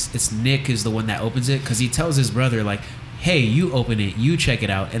think it's Nick is the one that opens it, because he tells his brother like, hey, you open it, you check it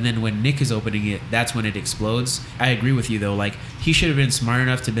out. And then when Nick is opening it, that's when it explodes. I agree with you though. Like, he should have been smart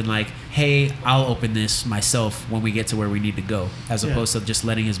enough to been like, hey, I'll open this myself when we get to where we need to go, as opposed to just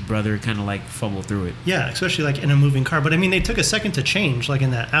letting his brother kind of like fumble through it. Yeah, especially like in a moving car. But I mean, they took a second to change, like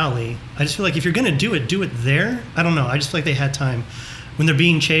in that alley. I just feel like if you're gonna do it there. I don't know. I just feel like they had time. when they're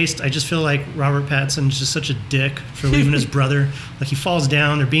being chased, I just feel like Robert Pattinson is just such a dick for leaving his brother. Like, he falls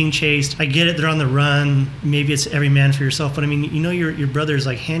down, they're being chased. I get it, they're on the run. Maybe it's every man for yourself, but I mean, your brother's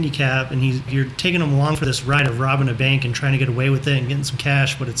like handicapped, and you're taking him along for this ride of robbing a bank and trying to get away with it and getting some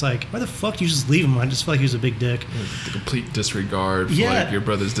cash. But it's like, why the fuck do you just leave him? I just feel like he was a big dick. The complete disregard for like your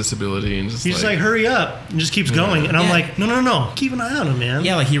brother's disability, and just he's just like, hurry up, and just keeps going. And I'm like, no, keep an eye on him, man.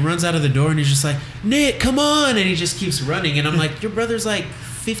 Yeah, like he runs out of the door and he's just like, Nick, come on, and he just keeps running, and I'm like, your brother's like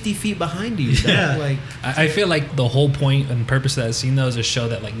 50 feet behind you. Yeah. Like, I feel like the whole point and purpose of that scene, though, is to show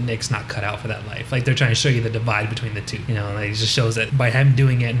that like Nick's not cut out for that life. Like, they're trying to show you the divide between the two. You know, like, it just shows that by him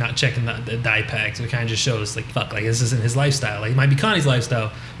doing it and not checking the dye packs, it kind of just shows like, fuck, like, this isn't his lifestyle. Like, it might be Connie's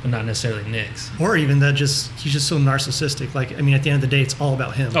lifestyle, but not necessarily Nick's. Or even that he's just so narcissistic. Like, I mean, at the end of the day, it's all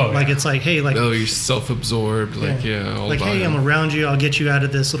about him. Oh, like, yeah. it's like, hey, like, you're self-absorbed. Like, all like, about hey, him. I'm around you. I'll get you out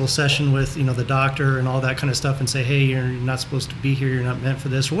of this little session with, the doctor and all that kind of stuff, and say, hey, you're not supposed to be here. You're not meant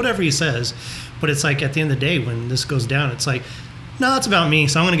for this, or whatever he says. But it's like, at the end of the day, when this goes down, it's like, no, it's about me,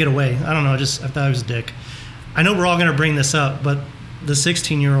 so I'm going to get away. I don't know. I thought I was a dick. I know we're all going to bring this up, but the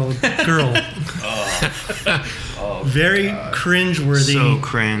 16-year-old girl, very cringeworthy. So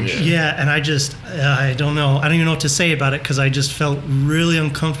cringe. Yeah, and I don't know. I don't even know what to say about it, because I just felt really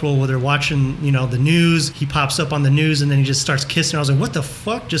uncomfortable with her watching, the news. He pops up on the news, and then he just starts kissing her. I was like, what the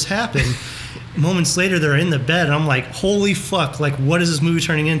fuck just happened? Moments later, they're in the bed, and I'm like, holy fuck, like, what is this movie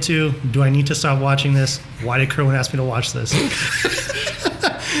turning into? Do I need to stop watching this? Why did Kerwin ask me to watch this?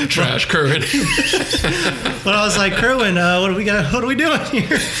 Trash Kerwin. But I was like, Kerwin, what are we doing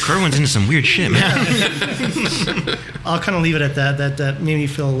here? Kerwin's into some weird shit, man. I'll kind of leave it at that. That made me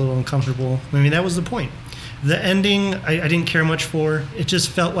feel a little uncomfortable. I mean, that was the point. The ending, I didn't care much for. It just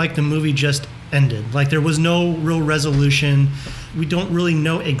felt like the movie just ended. Like, there was no real resolution. We don't really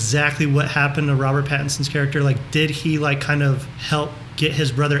know exactly what happened to Robert Pattinson's character. Like, did he, like, kind of help get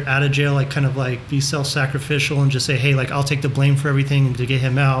his brother out of jail, like, kind of, like, be self-sacrificial and just say, hey, like, I'll take the blame for everything and to get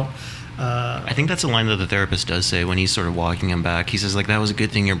him out? I think that's a line that the therapist does say when he's sort of walking him back. He says, like, that was a good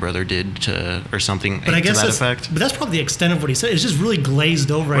thing your brother did or something but I guess to that that's, effect. But that's probably the extent of what he said. It's just really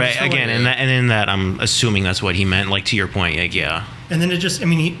glazed over. Right, again, and in that, I'm assuming that's what he meant, like, to your point, like, yeah. And then it just, I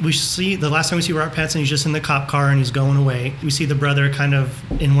mean, we see, the last time we see Robert Pattinson, he's just in the cop car and he's going away. We see the brother kind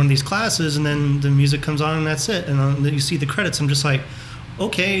of in one of these classes, and then the music comes on and that's it. And then you see the credits. I'm just like,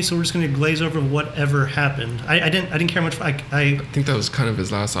 okay, so we're just going to glaze over whatever happened. I didn't care much. I think that was kind of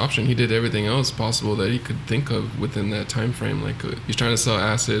his last option. He did everything else possible that he could think of within that time frame. Like, he's trying to sell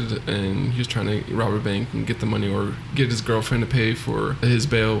acid, and he was trying to rob a bank and get the money, or get his girlfriend to pay for his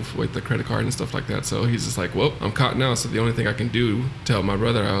bail with the credit card and stuff like that. So he's just like, well, I'm caught now, so the only thing I can do to help my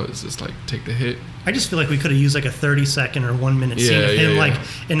brother out is just like take the hit. I just feel like we could have used like a 30-second or 1 minute scene of him like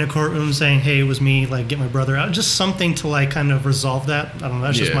in a courtroom saying, hey, it was me, like, get my brother out. Just something to like kind of resolve that. I don't know.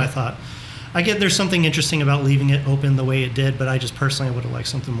 That's just my thought. I get there's something interesting about leaving it open the way it did, but I just personally would have liked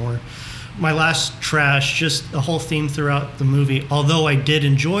something more. My last trash, just the whole theme throughout the movie, although I did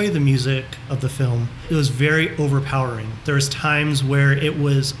enjoy the music of the film, it was very overpowering. There was times where it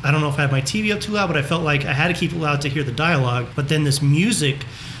was, I don't know if I had my TV up too loud, but I felt like I had to keep it loud to hear the dialogue. But then this music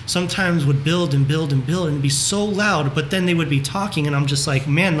sometimes would build and build and build and it'd be so loud, but then they would be talking and I'm just like,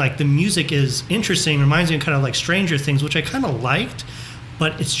 man, like the music is interesting. Reminds me of kind of like Stranger Things, which I kind of liked,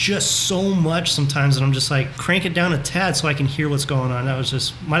 but it's just so much sometimes that I'm just like, crank it down a tad so I can hear what's going on.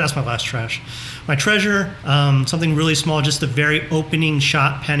 That's my last trash. My treasure, something really small, just the very opening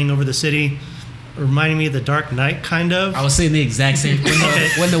shot panning over the city. Reminding me of The Dark Knight, kind of. I was saying the exact same thing.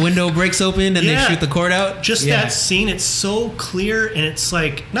 When the window breaks open and they shoot the cord out. Just that scene, it's so clear and it's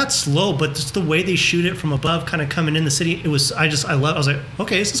like, not slow, but just the way they shoot it from above, kind of coming in the city. It was, I was like,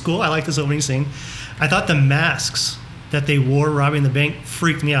 okay, this is cool. I like this opening scene. I thought the masks that they wore robbing the bank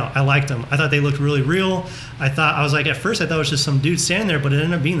freaked me out. I liked them. I thought they looked really real. I was like, at first I thought it was just some dude standing there, but it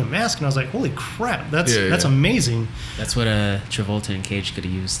ended up being the mask, and I was like, holy crap, that's amazing. That's what Travolta and Cage could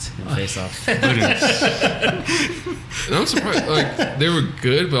have used in Face Off. And I'm surprised, like, they were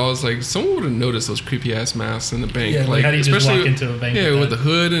good, but I was like, someone would have noticed those creepy ass masks in the bank. Yeah, like how do you just walk into a bank? Yeah, with the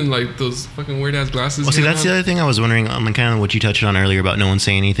hood and like those fucking weird ass glasses. Well, see, that's the other thing I was wondering, like kind of what you touched on earlier about no one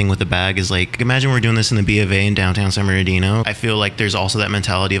saying anything with the bag is like, imagine we're doing this in the B of A in downtown San Bernardino. I feel like there's also that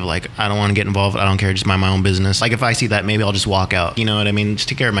mentality of like, I don't want to get involved, I don't care, just mind my own business. Like if I see that, maybe I'll just walk out. You know what I mean? Just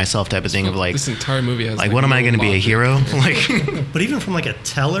take care of myself type of thing of like, this entire movie has like what am I going to be, a hero? Like, but even from like a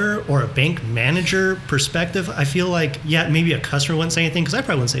teller or a bank manager perspective, I feel like, yeah, maybe a customer wouldn't say anything because I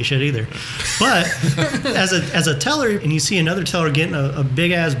probably wouldn't say shit either. But as a teller, and you see another teller getting a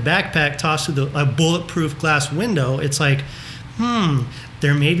big ass backpack tossed through a bulletproof glass window, it's like,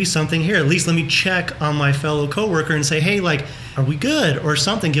 there may be something here. At least let me check on my fellow coworker and say, hey, like, are we good or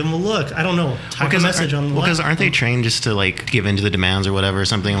something? Give them a look. I don't know. Type a message on the because aren't they trained just to like give in to the demands or whatever,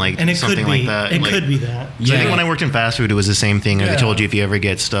 something like and it something could be, like that? It like, could be that. I think when I worked in fast food, it was the same thing. Yeah. They told you if you ever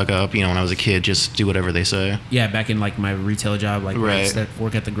get stuck up, when I was a kid, just do whatever they say. Yeah, back in like my retail job, like when I used to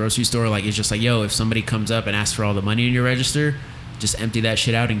work at the grocery store, like it's just like, yo, if somebody comes up and asks for all the money in your register, just empty that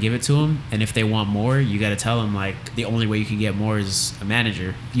shit out and give it to them. And if they want more, you got to tell them like the only way you can get more is a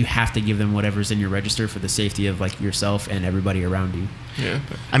manager. You have to give them whatever's in your register for the safety of like yourself and everybody around you. Yeah.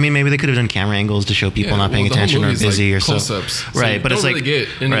 I mean, maybe they could have done camera angles to show people not paying attention or busy like or close-ups. stuff. Right, so but it's don't like really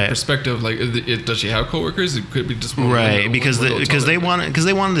get any perspective. Like, does she have coworkers? It could be just one. Right, because they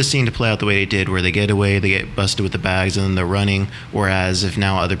wanted the scene to play out the way they did, where they get away, they get busted with the bags, and then they're running. Whereas if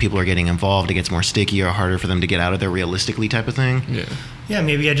now other people are getting involved, it gets more sticky or harder for them to get out of there realistically, type of thing. Yeah. Yeah,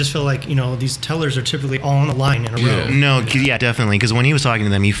 maybe I just feel like, these tellers are typically all on the line in a row. No, definitely. Because when he was talking to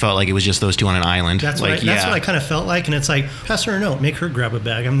them, you felt like it was just those two on an island. That's like, that's what I kind of felt like. And it's like, pass her a note, make her grab a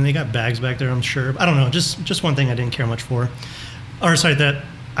bag. I mean, they got bags back there, I'm sure. I don't know, just one thing I didn't care much for. Or sorry, that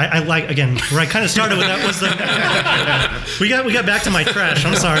I like, again, where I kind of started with that was we got back to my trash.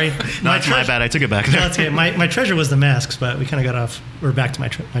 I'm sorry. No, it's my bad. I took it back there. No, it's okay. My treasure was the masks, but we kind of got off. We're back to my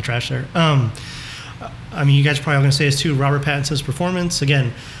trash there. I mean, you guys are probably all going to say this too. Robert Pattinson's performance,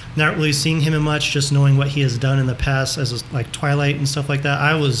 again, not really seeing him in much, just knowing what he has done in the past as like Twilight and stuff like that.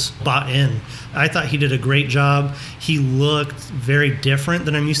 I was bought in. I thought he did a great job. He looked very different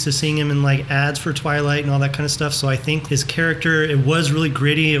than I'm used to seeing him in like ads for Twilight and all that kind of stuff. So I think his character, it was really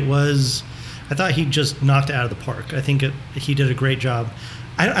gritty. I thought he just knocked it out of the park. I think he did a great job.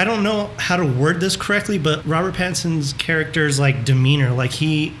 I don't know how to word this correctly, but Robert Pattinson's character's like demeanor, like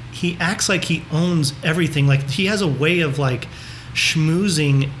he acts like he owns everything. Like he has a way of like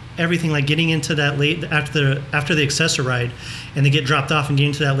schmoozing everything, like getting into that late after the Accessoride, and they get dropped off and get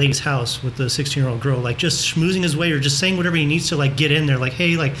into that lady's house with the 16-year-old girl, like just schmoozing his way or just saying whatever he needs to like get in there, like,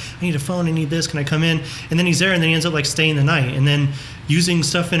 hey, like I need a phone, I need this, can I come in? And then he's there, and then he ends up like staying the night, and then using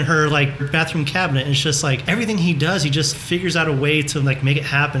stuff in her like bathroom cabinet. And it's just like everything he does, he just figures out a way to like make it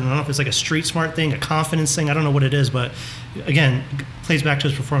happen. I don't know if it's like a street smart thing, a confidence thing, I don't know what it is, but again, plays back to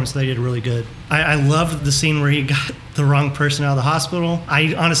his performance. They did really good. I loved the scene where he got the wrong person out of the hospital.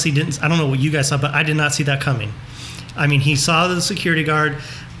 I honestly I don't know what you guys saw, but I did not see that coming. I mean, he saw the security guard.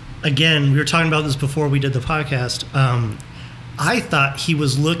 Again, we were talking about this before we did the podcast. I thought he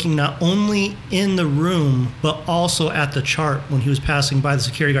was looking not only in the room, but also at the chart when he was passing by the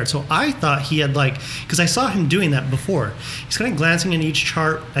security guard. So I thought he had because I saw him doing that before. He's kind of glancing at each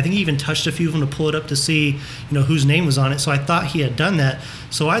chart. I think he even touched a few of them to pull it up to see, whose name was on it. So I thought he had done that.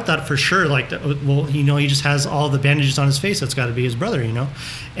 So I thought for sure, he just has all the bandages on his face. That's got to be his brother,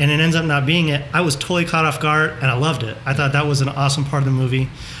 And it ends up not being it. I was totally caught off guard, and I loved it. I thought that was an awesome part of the movie.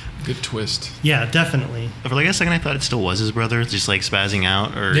 Good twist. Yeah, definitely. For like a second, I thought it still was his brother, just like spazzing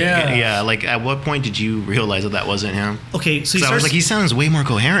out. Or yeah. Like, at what point did you realize that wasn't him? Okay, so I was like, he sounds way more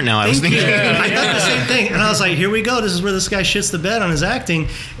coherent now. I was thinking, I thought the same thing, and I was like, here we go. This is where this guy shits the bed on his acting.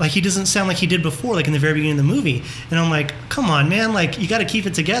 Like he doesn't sound like he did before, like in the very beginning of the movie. And I'm like, come on, man, like you got to keep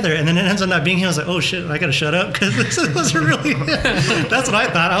it together. And then it ends up not being him. I was like, oh shit, I got to shut up because this wasn't really. That's what I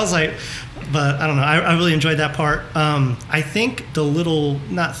thought. I was like. But I don't know. I really enjoyed that part. I think the little,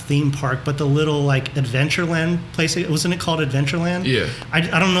 not theme park, but the little like Adventureland place, wasn't it called Adventureland? Yeah. I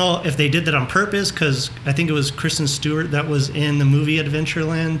don't know if they did that on purpose, because I think it was Kristen Stewart that was in the movie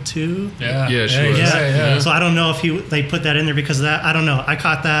Adventureland too. Yeah, she was. Yeah. So I don't know if they put that in there because of that. I don't know. I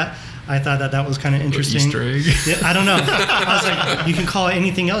caught that. I thought that was kind of interesting. Easter egg. Yeah, I don't know. I was like, you can call it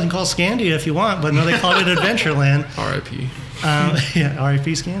anything else. You can call it Scandia if you want, but no, they called it Adventureland. R.I.P.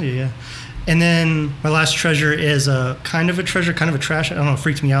 R.I.P. Scandia, yeah. And then my last treasure is kind of a treasure, kind of a trash. I don't know, it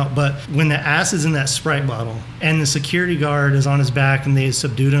freaked me out. But when the acid's in that Sprite bottle and the security guard is on his back and they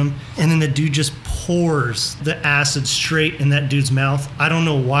subdued him, and then the dude just pours the acid straight in that dude's mouth. I don't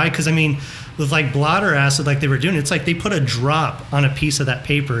know why, because I mean, with like blotter acid like they were doing, it's like they put a drop on a piece of that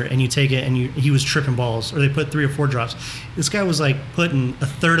paper and you take it and he was tripping balls, or they put 3 or 4 drops. This guy was like putting a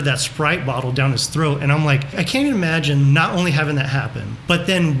third of that Sprite bottle down his throat, and I'm like, I can't even imagine not only having that happen, but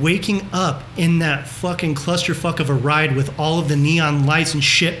then waking up in that fucking clusterfuck of a ride with all of the neon lights and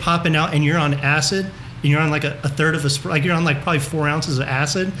shit popping out, and you're on acid, and you're on like a third of a Sprite, like you're on like probably 4 ounces of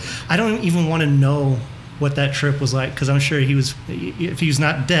acid. I don't even want to know what that trip was like, because I'm sure if he was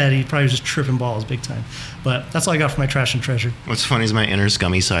not dead, he probably was just tripping balls big time. But that's all I got for my trash and treasure. What's funny is my inner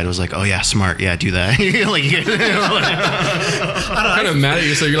scummy side was like, oh yeah, smart, yeah, do that. Like, I'm kind of mad at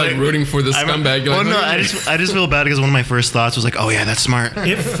you, so you're like rooting for the scumbag. You're well, like, no, I just feel bad because one of my first thoughts was like, oh yeah, that's smart.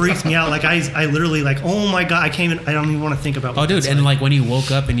 It freaked me out. Like I literally like, oh my God, I don't even want to think about. Oh, what dude, that's and like when he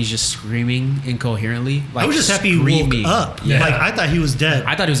woke up and he's just screaming incoherently. Like, I was just happy he woke up. Yeah. Like I thought he was dead.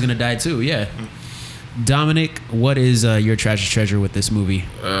 I thought he was gonna die too. Yeah. Dominic, what is your trash or treasure with this movie?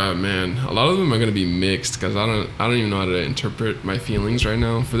 Man, a lot of them are gonna be mixed because I don't even know how to interpret my feelings right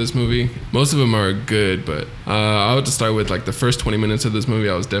now for this movie. Most of them are good, but I would just start with like the first 20 minutes of this movie.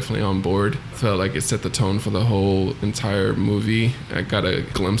 I was definitely on board. Felt like it set the tone for the whole entire movie. I got a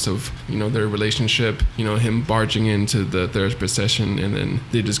glimpse of their relationship. Him barging into the therapist session, and then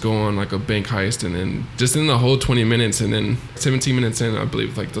they just go on like a bank heist, and then just in the whole 20 minutes, and then 17 minutes in, I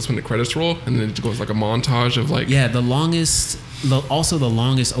believe like that's when the credits roll, and then it goes like a montage of like the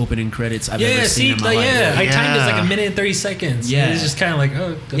longest opening credits I've ever seen in my life. I timed it like a minute and 30 seconds. Yeah, it's just kind of like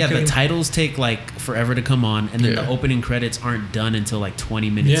the titles take like forever to come on, and then the opening credits aren't done until like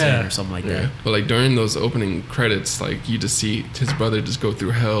 20 minutes in or something like that. But like during those opening credits, like you just see his brother just go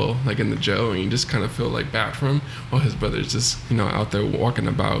through hell like in the jail, and you just kind of feel like bad for him while his brother's just out there walking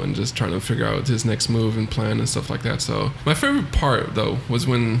about and just trying to figure out his next move and plan and stuff like that. So my favorite part though was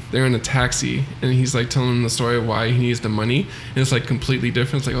when they're in a taxi and he's like telling him the story of why he needs the money, and it's like completely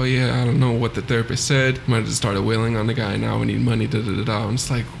different. It's like, oh yeah, I don't know what the therapist said, I might have just started wailing on the guy, now we need money, I'm just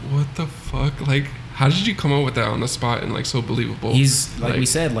like, what the fuck? Like, how did you come up with that on the spot and like so believable? He's like we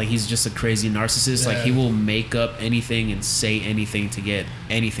said, like he's just a crazy narcissist. Like he will make up anything and say anything to get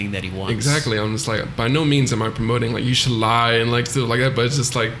anything that he wants. Exactly. I'm just like, by no means am I promoting like you should lie and like stuff like that, but it's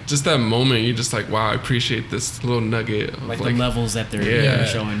just like that moment you're just like, wow, I appreciate this little nugget of like the levels that they're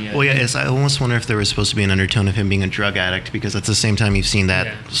showing. Well, yes, I almost wonder if there was supposed to be an undertone of him being a drug addict, because at the same time you've seen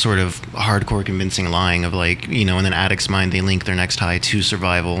that sort of hardcore convincing lying of like, in an addict's mind they link their next high to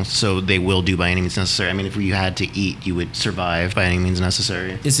survival, so they will do by any means necessary. I mean, if you had to eat, you would survive by any means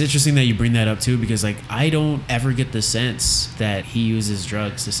necessary. It's interesting that you bring that up too, because like I don't ever get the sense that he uses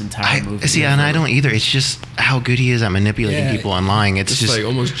drugs this entire movie. See, and I don't either. It's just how good he is at manipulating people and lying. It's just like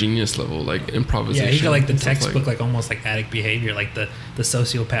almost genius level, like improvisation. Yeah, he got like the textbook, like almost like addict behavior, like the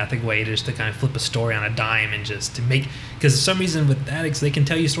sociopathic way just to kind of flip a story on a dime and just to make, because for some reason with addicts they can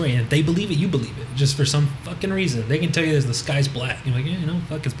tell you a story and if they believe it, you believe it. Just for some fucking reason they can tell you the sky's black. You're like,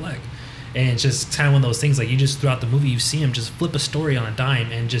 fuck, it's black. And it's just kind of one of those things, like you just throughout the movie you see him just flip a story on a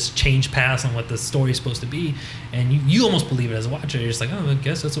dime and just change paths on what the story is supposed to be, and you almost believe it as a watcher. You're just like, oh, I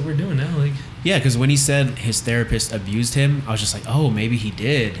guess that's what we're doing now. Like, yeah, because when he said his therapist abused him, I was just like, oh, maybe he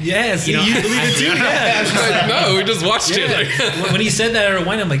did. Yes, you believe it too. Yeah, I was like, no, we just watched it. Like, when he said that, I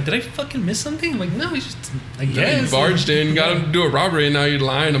rewind. I'm like, did I fucking miss something? I'm like, no, he's just, I guess. He barged in, got him to do a robbery, and now you're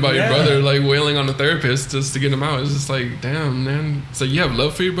lying about your brother, like wailing on the therapist just to get him out. It's just like, damn, man. It's like you have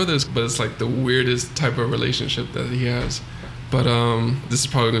love for your brothers, but it's like the weirdest type of relationship that he has. But this is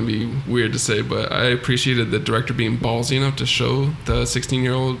probably going to be weird to say, but I appreciated the director being ballsy enough to show the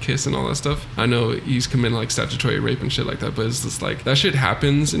 16-year-old kiss and all that stuff. I know he's committing like statutory rape and shit like that, but it's just like that shit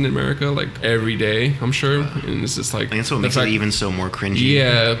happens in America like every day, I'm sure. And it's just like, I think that's what makes it even so more cringy.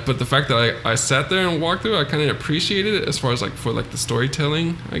 Yeah, but the fact that I sat there and walked through, I kind of appreciated it as far as like for like the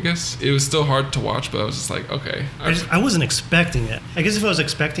storytelling, I guess. It was still hard to watch, but I was just like, okay. I wasn't expecting it. I guess if I was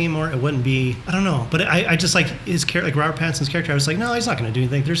expecting more, it wouldn't be, I don't know. But I just like his character, like Robert Pattinson's character, I was like, no, he's not going to do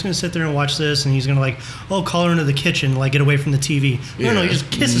anything. They're just going to sit there and watch this, and he's going to like, call her into the kitchen, like get away from the TV. No, he just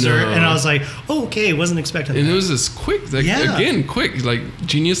kisses her, and I was like, oh, okay, wasn't expecting that. And it was this quick, like again, quick, like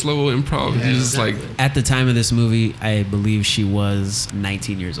genius level improv. Yeah, just like at the time of this movie, I believe she was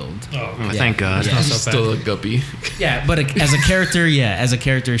 19 years old. Thank God. Yeah. She's still a guppy. Yeah, but as a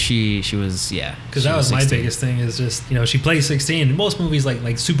character, she was Because that was my biggest thing is just she plays 16. In most movies like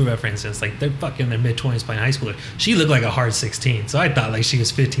Superbad, for instance, like they're fucking in their mid-20s playing high schooler. She looked like a hard 16. So I thought like she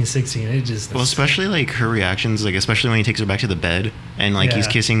was 15, 16. It just especially like her reactions, like especially when he takes her back to the bed and like he's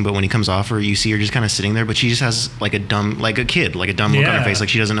kissing, but when he comes off her, you see her just kind of sitting there, but she just has like a dumb look on her face, like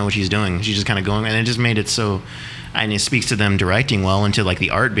she doesn't know what she's doing. She's just kind of going, and it just made it so. And it speaks to them directing well into like the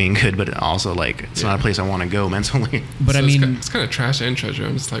art being good, but also like it's not a place I want to go mentally. But so I mean, it's kind of trash and treasure.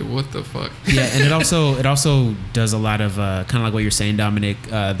 I'm just like, what the fuck? Yeah, and it also does a lot of kind of like what you're saying, Dominic,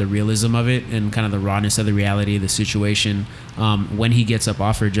 the realism of it and kind of the rawness of the reality of the situation. When he gets up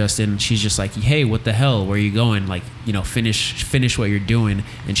off her, Justin, she's just like, hey, what the hell? Where are you going? Like, finish what you're doing.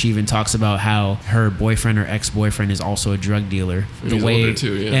 And she even talks about how her boyfriend or ex-boyfriend is also a drug dealer. Older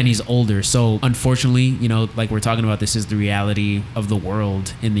too, yeah. And he's older. So unfortunately, like we're talking talking about this is the reality of the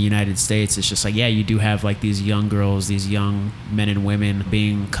world in the United States. It's just like, yeah, you do have like these young girls, these young men and women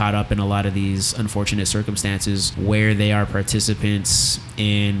being caught up in a lot of these unfortunate circumstances where they are participants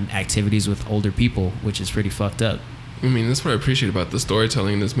in activities with older people, which is pretty fucked up. I mean, that's what I appreciate about the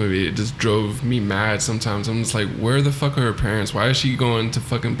storytelling in this movie. It just drove me mad sometimes. I'm just like, where the fuck are her parents? Why is she going to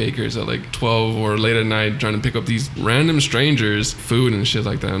fucking Baker's at like 12 or late at night trying to pick up these random strangers food and shit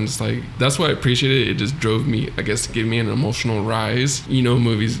like that? I'm just like, that's why I appreciate it. It just drove me, I guess, to give me an emotional rise. You know, a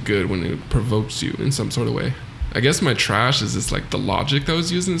movie's good when it provokes you in some sort of way. I guess my trash is just like the logic that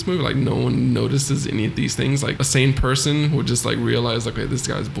was used in this movie. Like, no one notices any of these things. Like, a sane person would just like realize, like, okay, this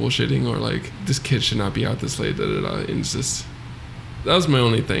guy's bullshitting, or like, this kid should not be out this late. And it's just, that was my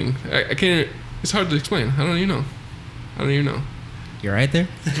only thing. I can't. It's hard to explain. I don't even know. You're right there.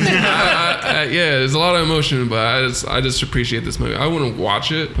 Yeah, there's a lot of emotion, but I just appreciate this movie. I wouldn't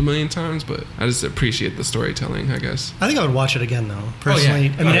watch it a million times, but I just appreciate the storytelling, I guess. I think I would watch it again, though. Personally,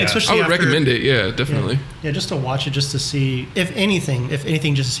 yeah. I mean, especially I would recommend it. Yeah, definitely. Yeah, just to watch it, just to see, if anything, just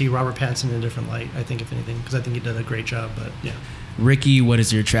to see Robert Pattinson in a different light. I think, if anything, because I think he did a great job. But yeah. Ricky, what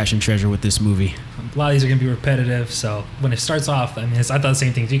is your trash and treasure with this movie? A lot of these are going to be repetitive. So when it starts off, I mean, I thought the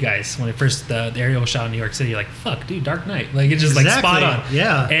same thing as you guys. When it first, the aerial shot in New York City, you're like, fuck, dude, Dark Knight. Like, it's just like spot on.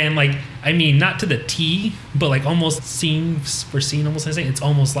 Yeah. And like, I mean, not to the T, but like almost scene for scene, almost I say, it's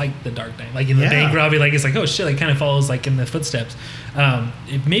almost like the Dark Knight. Like in the bank robbery, like it's like, oh shit, like kind of follows like in the footsteps.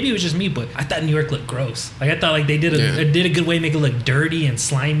 Maybe it was just me, but I thought New York looked gross. Like I thought like they did a good way to make it look dirty and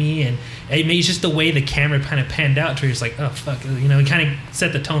slimy, and it's just the way the camera kind of panned out to where you're just like, oh fuck, you know, it kind of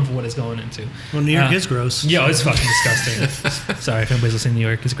set the tone for what it's going into. Well, New York is gross. Yeah, it's fucking disgusting. Sorry if anybody's listening to New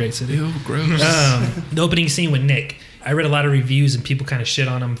York. It's a great city. Ew, gross. The opening scene with Nick. I read a lot of reviews and people kind of shit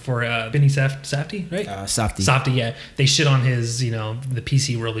on him for Benny Safdie, right? Safdie, yeah. They shit on his, you know, the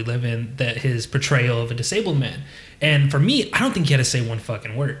PC world we live in, that his portrayal of a disabled man. And for me, I don't think he had to say one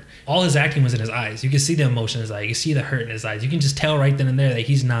fucking word. All his acting was in his eyes. You can see the emotion in his eye. You can see the hurt in his eyes. You can just tell right then and there that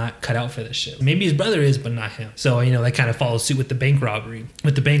he's not cut out for this shit. Maybe his brother is, but not him. So, you know, that kind of follows suit with the bank robbery.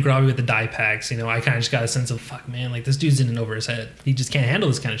 With the dye packs, you know, I kind of just got a sense of, fuck, man, like this dude's in and over his head. He just can't handle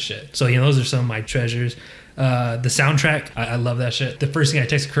this kind of shit. So, you know, those are some of my treasures. The soundtrack, I love that shit. The first thing I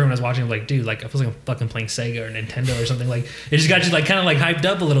texted Crew when I was watching, I was like, dude, like I feel like I'm fucking playing Sega or Nintendo or something. Like it just got you like kind of like hyped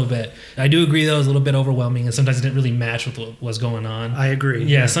up a little bit. I do agree though, it was a little bit overwhelming and sometimes it didn't really match with what was going on. I agree.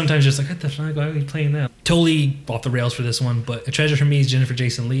 Yeah, sometimes just like, what the fuck, why are we playing that? Totally off the rails for this one, but a treasure for me is Jennifer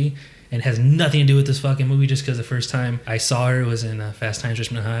Jason Leigh. And has nothing to do with this fucking movie, just because the first time I saw her was in Fast Times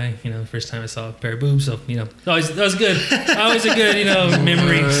Richmond High. You know, the first time I saw a pair of boobs. So, you know, that was good. Always a good, you know,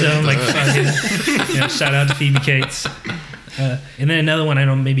 memory. So I'm like, fucking, you know, shout out to Phoebe Cates. And then another one, I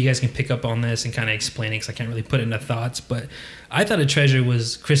know maybe you guys can pick up on this and kind of explain it because I can't really put it into thoughts, but I thought a treasure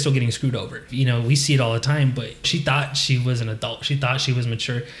was Crystal getting screwed over. You know, we see it all the time, but she thought she was an adult. She thought she was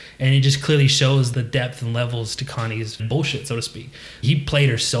mature, and it just clearly shows the depth and levels to Connie's bullshit, so to speak. He played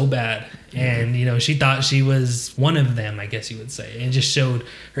her so bad, and, you know, she thought she was one of them, I guess you would say. And it just showed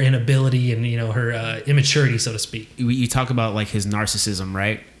her inability and, you know, her immaturity, so to speak. You talk about, like, his narcissism,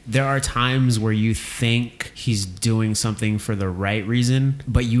 right? There are times where you think he's doing something for the right reason,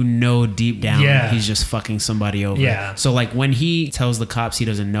 but you know deep down he's just fucking somebody over. Yeah. So like when he tells the cops he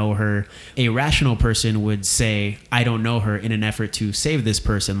doesn't know her, a rational person would say, I don't know her, in an effort to save this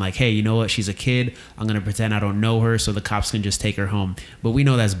person. Like, hey, you know what? She's a kid. I'm going to pretend I don't know her so the cops can just take her home. But we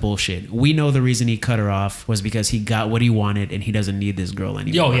know that's bullshit. We know the reason he cut her off was because he got what he wanted and he doesn't need this girl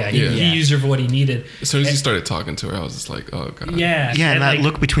anymore. Oh, yeah. He used her for what he needed. As soon as he started talking to her, I was just like, oh, God. Yeah. Yeah, and that like,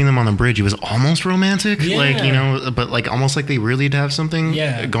 look between them on the bridge, it was almost romantic. Yeah. Like, you know, but like almost like they really did have something.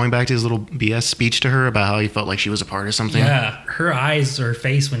 Yeah. Going back to his little BS speech to her about how he felt like she was a part of something. Yeah. Her eyes or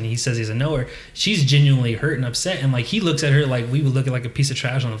face when he says he's a knower, she's genuinely hurt and upset. And like he looks at her like we would look at like a piece of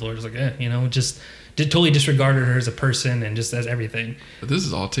trash on the floor. Just like, you know, just totally disregarded her as a person and just as everything. But this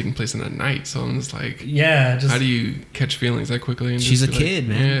is all taking place in the night, so I'm just like, just how do you catch feelings that quickly? And she's a just kid,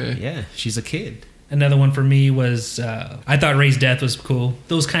 like, man. Yeah, she's a kid. Another one for me was I thought Ray's death was cool.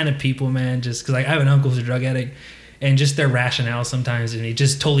 Those kind of people, man, just because like, I have an uncle who's a drug addict, and just their rationale sometimes, and he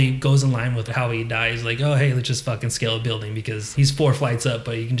just totally goes in line with how he dies. Like, oh, hey, let's just fucking scale a building because he's 4 flights up,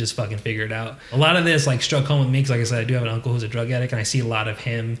 but you can just fucking figure it out. A lot of this like struck home with me because, like I said, I do have an uncle who's a drug addict, and I see a lot of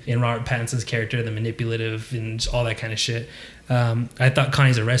him in Robert Pattinson's character, the manipulative and just all that kind of shit. I thought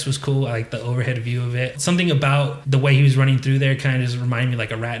Connie's arrest was cool. I like the overhead view of it. Something about the way he was running through there kind of just reminded me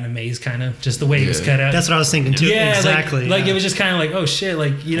like a rat in a maze, kind of just the way he was cut out. That's what I was thinking too. Yeah, exactly. Like it was just kind of like, oh shit,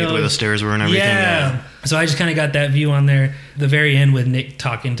 like, you know, the way the stairs were and everything. Yeah. So I just kind of got that view on there. The very end with Nick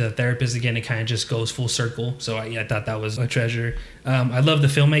talking to the therapist again, it kind of just goes full circle. So I thought that was a treasure. I love the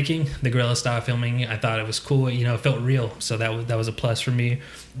filmmaking, the guerrilla style filming. I thought it was cool. You know, it felt real. So that was a plus for me.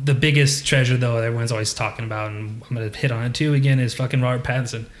 The biggest treasure, though, that everyone's always talking about, and I'm going to hit on it too again, is fucking Robert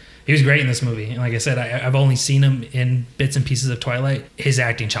Pattinson. He was great in this movie. And like I said, I've only seen him in bits and pieces of Twilight. His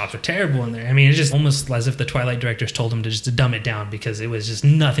acting chops are terrible in there. I mean, it's just almost as if the Twilight directors told him to dumb it down because it was just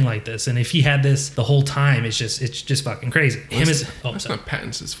nothing like this. And if he had this the whole time, it's just fucking crazy. That's not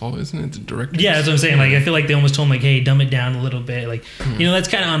Pattinson's fault, isn't it? The director. Yeah, that's what I'm saying. Like, I feel like they almost told him, like, hey, dumb it down a little bit. Like, you know, that's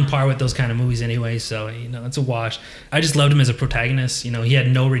kind of on par with those kind of movies anyway. So, you know, it's a wash. I just loved him as a protagonist. You know, he had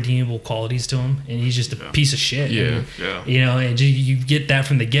no redeemable qualities to him, and he's just a piece of shit. Yeah, and, you know, and you get that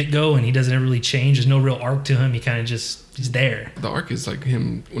from the get-go, and he doesn't ever really change. There's no real arc to him. He kind of he's there. The arc is like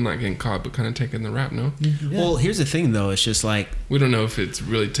him, well, not getting caught, but kind of taking the rap, no? Yeah. Well, here's the thing, though. It's just like... We don't know if it's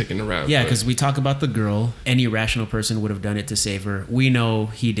really taking the rap. Yeah, because we talk about the girl. Any rational person would have done it to save her. We know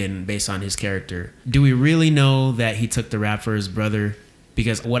he didn't based on his character. Do we really know that he took the rap for his brother?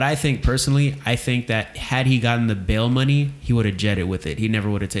 Because what I think personally, I think that had he gotten the bail money, he would have jetted with it. He never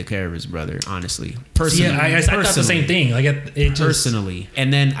would have taken care of his brother, honestly. Personally. Yeah, I thought the same thing. Like it personally.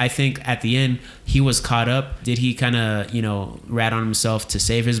 And then I think at the end, he was caught up. Did he kind of, you know, rat on himself to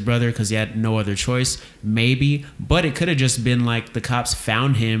save his brother because he had no other choice? Maybe. But it could have just been like the cops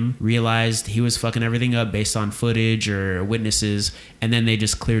found him, realized he was fucking everything up based on footage or witnesses, and then they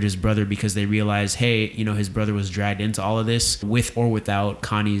just cleared his brother because they realized, hey, you know, his brother was dragged into all of this with or without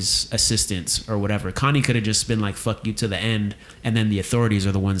Connie's assistance or whatever. Connie could have just been like, fuck you to the end, and then the authorities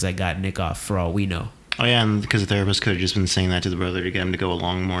are the ones that got Nick off for all we know. Oh yeah, and because the therapist could have just been saying that to the brother to get him to go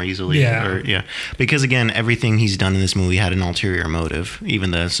along more easily. Yeah. Because again, everything he's done in this movie had an ulterior motive,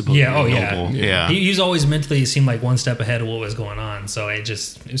 even the supposedly noble. Yeah. He was always mentally seemed like one step ahead of what was going on. So it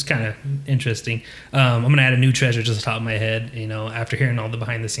was kind of interesting. I'm gonna add a new treasure just off the top of my head. You know, after hearing all the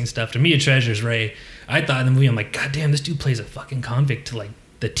behind the scenes stuff, to me a treasure is Ray. I thought in the movie, I'm like, God damn, this dude plays a fucking convict to like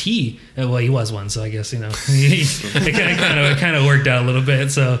the T. Well, he was one, so I guess, you know, it kind of worked out a little bit.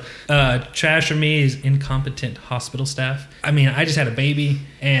 So trash for me is incompetent hospital staff. I mean, I just had a baby,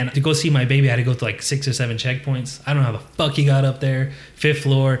 and to go see my baby, I had to go through like 6 or 7 checkpoints. I don't know how the fuck he got up there. 5th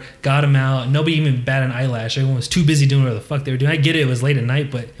floor, got him out. Nobody even batted an eyelash. Everyone was too busy doing whatever the fuck they were doing. I get it was late at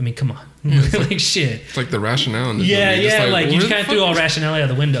night, but I mean, come on. Like shit. It's like the rationale in this yeah, movie. Yeah, like you kind of threw all rationality out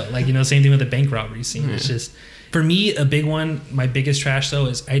the window. Like, you know, same thing with the bank robbery scene. It's just... For me, a big one, my biggest trash, though,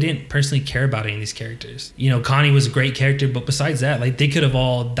 is I didn't personally care about any of these characters. You know, Connie was a great character, but besides that, like, they could have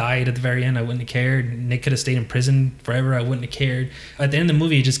all died at the very end. I wouldn't have cared. Nick could have stayed in prison forever. I wouldn't have cared. At the end of the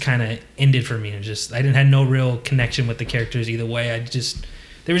movie, it just kind of ended for me. And I didn't have no real connection with the characters either way.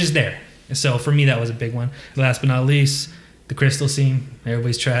 They were just there. So for me, that was a big one. Last but not least, the Crystal scene.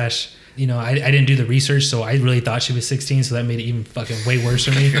 Everybody's trash. You know, I didn't do the research, so I really thought she was 16, so that made it even fucking way worse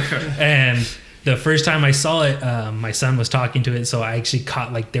for me. And... the first time I saw it, my son was talking to it, so I actually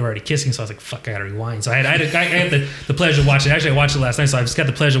caught, like, they were already kissing, so I was like, fuck, I gotta rewind. So I had the pleasure of watching it. Actually, I watched it last night, so I've just got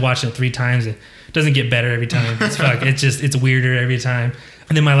the pleasure of watching it 3 times. It doesn't get better every time. It's weirder every time.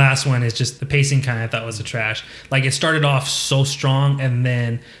 And then my last one is just the pacing kind of I thought was a trash. Like, it started off so strong, and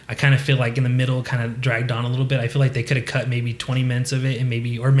then I kind of feel like in the middle kind of dragged on a little bit. I feel like they could have cut maybe 20 minutes of it and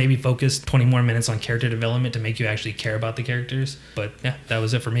maybe focused 20 more minutes on character development to make you actually care about the characters. But yeah, that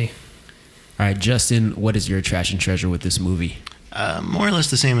was it for me. All right, Justin, what is your trash and treasure with this movie? More or less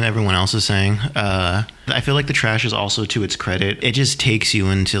the same as everyone else is saying. I feel like the trash is also to its credit. It just takes you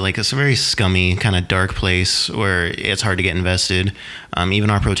into like a very scummy kind of dark place where it's hard to get invested. Even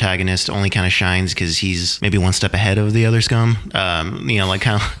our protagonist only kind of shines because he's maybe one step ahead of the other scum. You know, like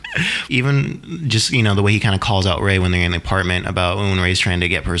kind of even just, you know, the way he kind of calls out Ray when they're in the apartment about when Ray's trying to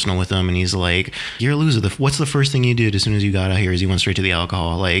get personal with him, and he's like, "You're a loser. What's the first thing you did as soon as you got out here?" Is he went straight to the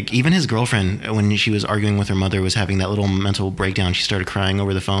alcohol. Like, even his girlfriend, when she was arguing with her mother, was having that little mental breakdown. She started crying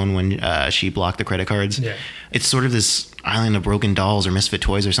over the phone when she blocked the credit cards. Yeah. It's sort of this island of broken dolls or misfit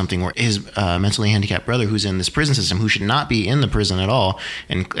toys or something where his mentally handicapped brother, who's in this prison system, who should not be in the prison at all,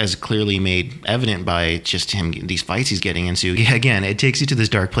 and as clearly made evident by just him, these fights he's getting into. Yeah, again, it takes you to this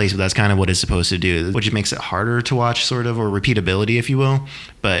dark place, but that's kind of what it's supposed to do, which makes it harder to watch, sort of, or repeatability, if you will.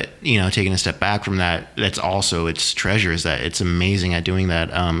 But, you know, taking a step back from that, that's also its treasure, is that it's amazing at doing that,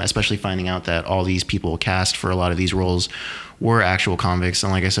 especially finding out that all these people cast for a lot of these roles were actual convicts.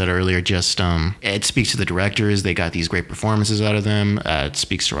 And like I said earlier, just it speaks to the directors. They got these great performances out of them. It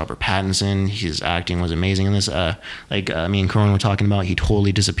speaks to Robert Pattinson. His acting was amazing in this. Me and Corin were talking about, he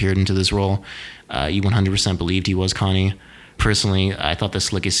totally disappeared into this role. You 100% believed he was Connie. Personally, I thought the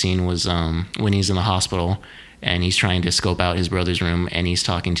slickest scene was when he's in the hospital and he's trying to scope out his brother's room, and he's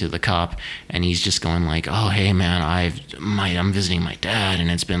talking to the cop, and he's just going like, oh, hey man, I'm visiting my dad, and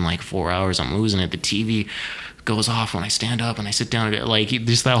it's been like 4 hours, I'm losing it, the TV goes off when I stand up and I sit down, like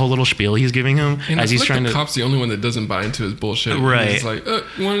just that whole little spiel he's giving him and as he's trying the to. Cop's the only one that doesn't buy into his bullshit. Right. He's like,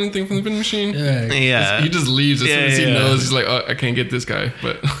 you want anything from the vending machine? Yeah. He just leaves as soon as he Yeah. knows. He's like, oh, I can't get this guy.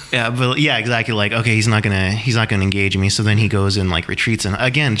 But Yeah, exactly. Like, okay, he's not gonna engage me. So then he goes and like retreats, and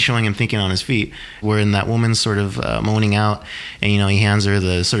again showing him thinking on his feet. Wherein that woman's sort of moaning out, and he hands her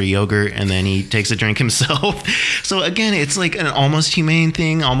the sort of yogurt, and then he takes a drink himself. So again, it's like an almost humane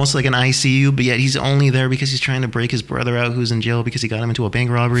thing, almost like an ICU, but yet he's only there because he's trying to break his brother out who's in jail because he got him into a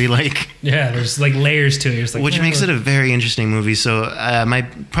bank robbery. Like, Yeah, there's like layers to it. It's like, which makes it a very interesting movie. So my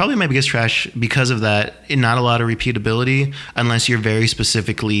biggest trash because of that, not a lot of repeatability unless you're very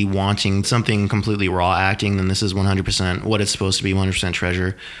specifically wanting something completely raw acting. Then this is 100% what it's supposed to be, 100%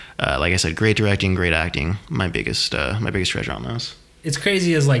 treasure. Like I said, great directing, great acting. My biggest treasure on this. It's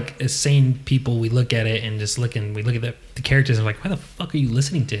crazy as sane people, we look at it and we look at the characters and we're like, why the fuck are you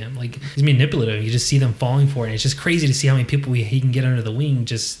listening to him? Like, he's manipulative. You just see them falling for it. And it's just crazy to see how many people he can get under the wing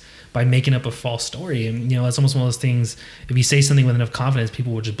just by making up a false story. And, it's almost one of those things, if you say something with enough confidence,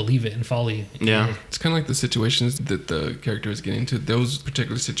 people will just believe it and follow you. Yeah. it's kind of like the situations that the character is getting into. Those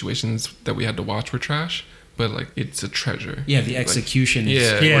particular situations that we had to watch were trash, but like it's a treasure. Yeah, the execution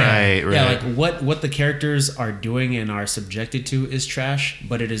is Right. Yeah, like what the characters are doing and are subjected to is trash,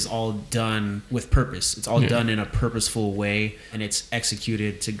 but it is all done with purpose. It's all done in a purposeful way, and it's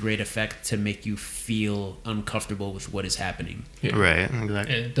executed to great effect to make you feel uncomfortable with what is happening. Yeah. Right.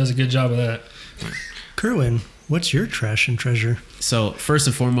 Exactly. It does a good job of that. Kerwin, what's your trash and treasure? So first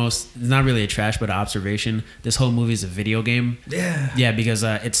and foremost, it's not really a trash, but an observation. This whole movie is a video game. Yeah, because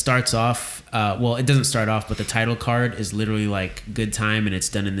it starts off. Well, it doesn't start off, but the title card is literally like Good Time, and it's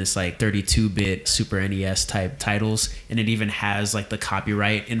done in this like 32-bit Super NES type titles, and it even has like the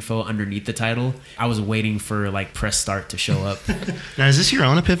copyright info underneath the title. I was waiting for like press start to show up. Now, is this your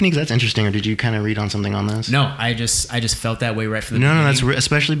own epiphany? Because that's interesting. Or did you kind of read on something on this? No, I just felt that way right from the No, beginning. that's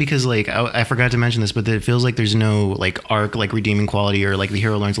especially because like I forgot to mention this, but it feels like there's no like arc, like redeeming quality, or like the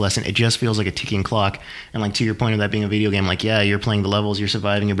hero learns a lesson. It just feels like a ticking clock. And like to your point of that being a video game, like you're playing the levels, you're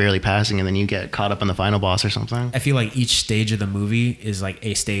surviving, you're barely passing, and then you get caught up on the final boss or something. I feel like each stage of the movie is like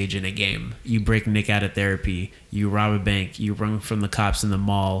a stage in a game. You break Nick out of therapy, you rob a bank, you run from the cops in the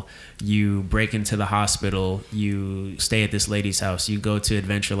mall, you break into the hospital, you stay at this lady's house, you go to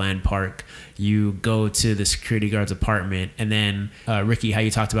Adventureland Park, you go to the security guard's apartment, and then Ricky, how you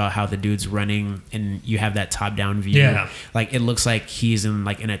talked about how the dude's running and you have that top-down view. Yeah. Like it looks like he's in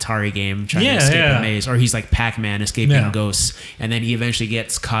like an Atari game trying to escape a maze, or he's like Pac-Man escaping ghosts, and then he eventually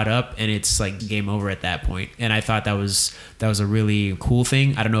gets caught up and it's like game over at that point. And I thought that was a really cool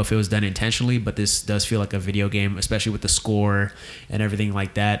thing. I don't know if it was done intentionally, but this does feel like a video game, especially with the score and everything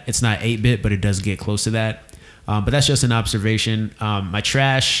like that. It's not 8-bit, but it does get close to that. But that's just an observation. My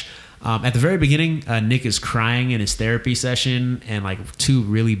trash. At the very beginning, Nick is crying in his therapy session, and like 2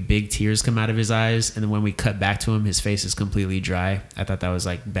 really big tears come out of his eyes. And then when we cut back to him, his face is completely dry. I thought that was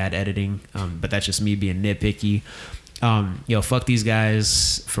like bad editing, but that's just me being nitpicky. Fuck these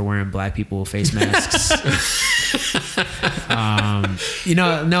guys for wearing black people face masks.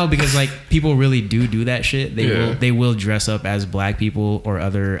 No, because like people really do that shit. They will dress up as black people or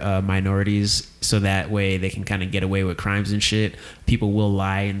other minorities, so that way they can kind of get away with crimes and shit. People will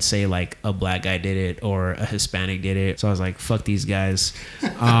lie and say like a black guy did it or a Hispanic did it. So I was like, fuck these guys.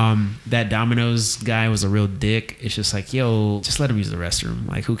 That Domino's guy was a real dick. It's just like, yo, just let him use the restroom.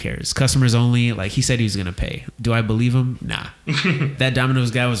 Like, who cares? Customers only. Like, he said he was gonna pay. Do I believe him? Nah. That Domino's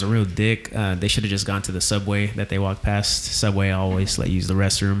guy was a real dick. They should have just gone to the Subway that they walked past. Subway always let you use the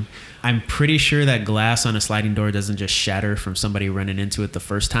restroom. I'm pretty sure that glass on a sliding door doesn't just shatter from somebody running into it the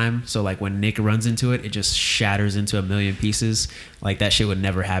first time. So like when Nick runs into it, it just shatters into a million pieces. Like that shit would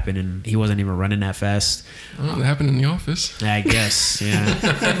never happen, and he wasn't even running that fast. Oh, that happened in the office. I guess, yeah.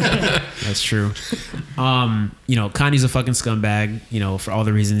 That's true. Connie's a fucking scumbag, for all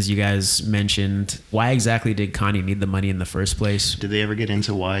the reasons you guys mentioned. Why exactly did Connie need the money in the first place? Did they ever get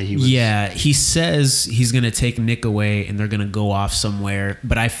into why he was... Yeah, he says he's going to take Nick away and they're going to go off somewhere.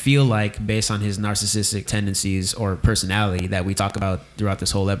 But I feel like based on his narcissistic tendencies or personality that we talk about throughout this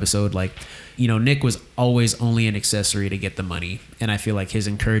whole episode, like, Nick was always only an accessory to get the money. And I feel like his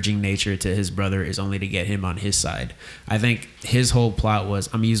encouraging nature to his brother is only to get him on his side. I think his whole plot was,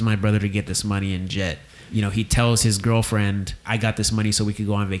 I'm going to use my brother to get this money and jet. He tells his girlfriend, I got this money so we could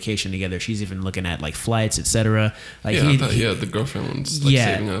go on vacation together. She's even looking at like flights, etc. Like the girlfriend was like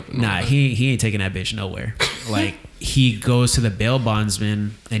saving up. Nah, he ain't taking that bitch nowhere. Like he goes to the bail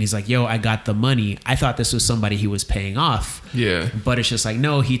bondsman and he's like, yo, I got the money. I thought this was somebody he was paying off. Yeah. But it's just like,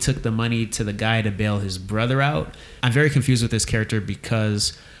 no, he took the money to the guy to bail his brother out. I'm very confused with this character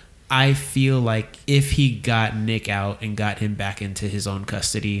because I feel like if he got Nick out and got him back into his own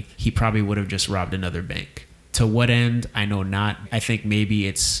custody, he probably would have just robbed another bank. To what end? I know not. I think maybe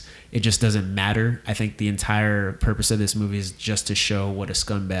it just doesn't matter. I think the entire purpose of this movie is just to show what a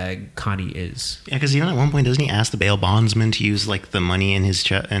scumbag Connie is. Yeah, because even at one point, doesn't he ask the bail bondsman to use like the money in his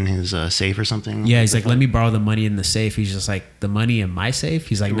safe or something? Yeah, he's like, let me borrow the money in the safe. He's just like, the money in my safe?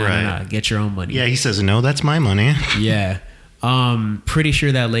 He's like, no, Right. no, get your own money. Yeah, he says, no, that's my money. Yeah. Pretty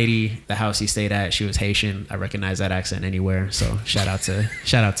sure that lady, the house he stayed at, she was Haitian. I recognize that accent anywhere. So shout out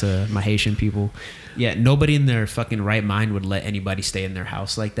to my Haitian people. Yeah, nobody in their fucking right mind would let anybody stay in their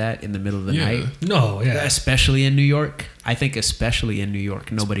house like that in the middle of the night. No, yeah. Especially in New York. I think especially in New York,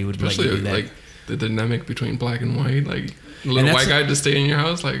 nobody would let you do that. Like the dynamic between black and white, like a And little that's- white guy to stay in your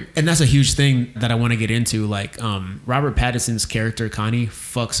house, like. And that's a huge thing that I want to get into. Like, Robert Pattinson's character, Connie,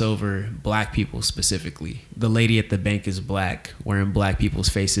 fucks over black people specifically. The lady at the bank is black, wearing black people's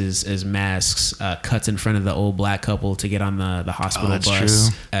faces as masks, cuts in front of the old black couple to get on the hospital that's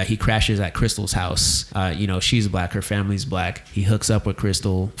bus. true. He crashes at Crystal's house. She's black, her family's black. He hooks up with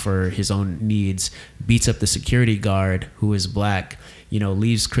Crystal for his own needs, beats up the security guard who is black.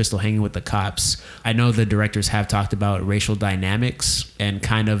 Leaves Crystal hanging with the cops. I know the directors have talked about racial dynamics and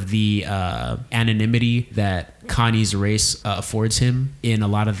kind of the anonymity that Connie's race affords him in a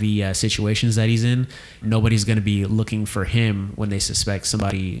lot of the situations that he's in. Nobody's going to be looking for him when they suspect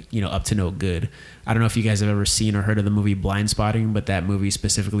somebody, up to no good. I don't know if you guys have ever seen or heard of the movie Blind Spotting, but that movie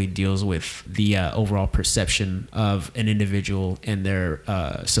specifically deals with the overall perception of an individual and their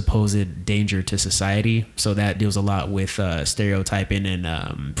supposed danger to society. So that deals a lot with stereotyping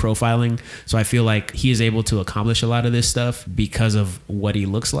and profiling. So I feel like he is able to accomplish a lot of this stuff because of what he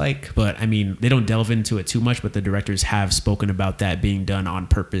looks like. But I mean, they don't delve into it too much, but the directors have spoken about that being done on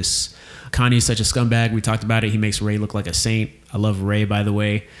purpose. Connie's such a scumbag. We talked about it. He makes Ray look like a saint. I love Ray, by the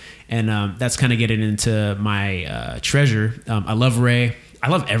way. And that's kind of getting into my treasure. I love Ray. I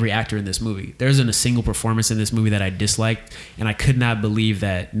love every actor in this movie. There isn't a single performance in this movie that I disliked, and I could not believe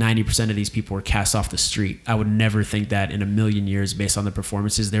that 90% of these people were cast off the street. I would never think that in a million years based on the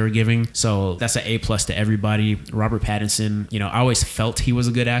performances they were giving. So that's an A+ to everybody. Robert Pattinson, I always felt he was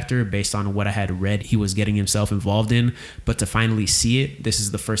a good actor based on what I had read he was getting himself involved in, but to finally see it, this is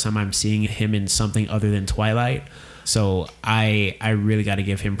the first time I'm seeing him in something other than Twilight. So I really got to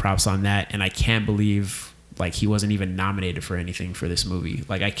give him props on that, and I can't believe he wasn't even nominated for anything for this movie.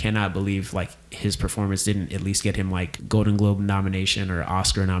 I cannot believe his performance didn't at least get him Golden Globe nomination or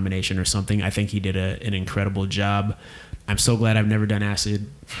Oscar nomination or something. I think he did an incredible job. I'm so glad I've never done acid.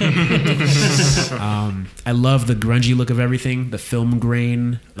 I love the grungy look of everything, the film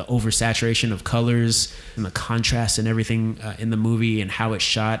grain, the oversaturation of colors, and the contrast and everything in the movie and how it's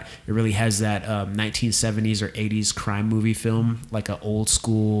shot. It really has that 1970s or 80s crime movie film, like an old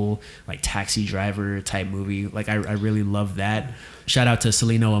school, Taxi Driver type movie. I really love that. Shout out to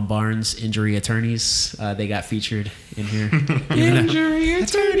Celino and Barnes, injury attorneys. They got featured in here. Injury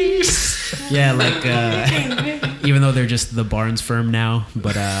attorneys. Yeah, even though they're just the Barnes firm now,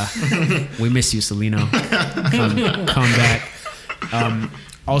 but we miss you, Celino. Come back.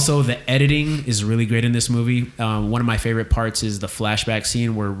 Also, the editing is really great in this movie. One of my favorite parts is the flashback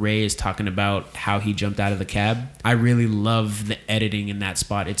scene where Ray is talking about how he jumped out of the cab. I really love the editing in that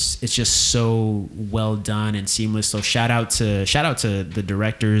spot. It's just so well done and seamless. So shout out to the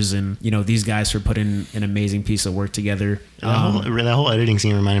directors and these guys for putting an amazing piece of work together. That whole editing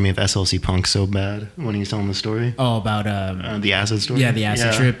scene reminded me of SLC Punk so bad when he was telling the story. Oh, about the acid story. Yeah, the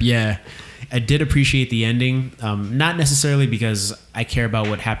acid trip. Yeah. I did appreciate the ending, not necessarily because I care about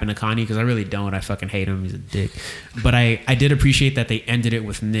what happened to Connie, because I really don't. I fucking hate him. He's a dick. But I did appreciate that they ended it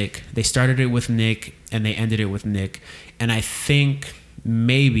with Nick. They started it with Nick, and they ended it with Nick. And I think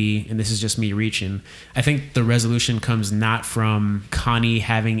maybe, and this is just me reaching, I think the resolution comes not from Connie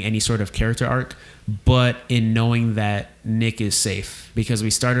having any sort of character arc, but in knowing that Nick is safe. Because we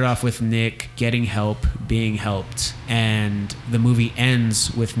started off with Nick getting help, being helped, and the movie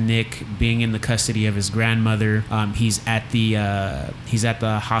ends with Nick being in the custody of his grandmother. He's at the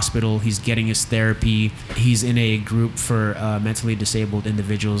hospital. He's getting his therapy. He's in a group for mentally disabled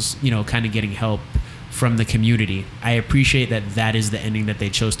individuals, kind of getting help from the community. I appreciate that is the ending that they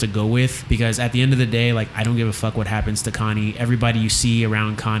chose to go with, because at the end of the day, like, I don't give a fuck what happens to Connie. Everybody you see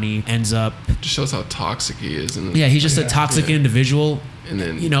around Connie ends up... It just shows how toxic he is. And yeah, he's just a toxic individual. And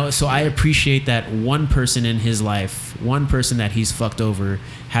then, you know, so I appreciate that one person in his life, one person that he's fucked over,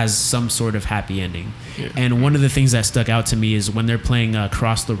 has some sort of happy ending. Yeah. And one of the things that stuck out to me is when they're playing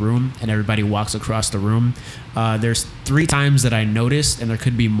Across the Room and everybody walks across the room, there's 3 times that I noticed, and there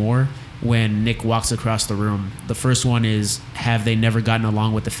could be more, when Nick walks across the room. The first one is, have they never gotten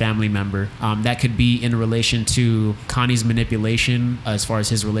along with the family member? That could be in relation to Connie's manipulation as far as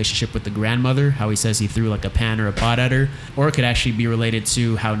his relationship with the grandmother, how he says he threw like a pan or a pot at her, or it could actually be related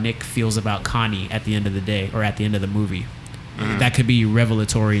to how Nick feels about Connie at the end of the day, or at the end of the movie. That could be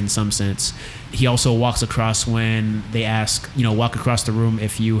revelatory in some sense. He also walks across when they ask, walk across the room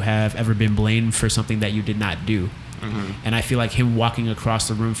if you have ever been blamed for something that you did not do. And I feel like him walking across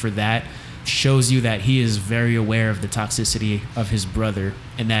the room for that shows you that he is very aware of the toxicity of his brother,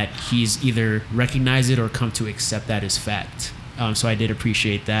 and that he's either recognized it or come to accept that as fact. So I did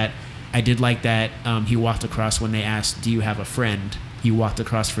appreciate that. I did like that he walked across when they asked, do you have a friend? He walked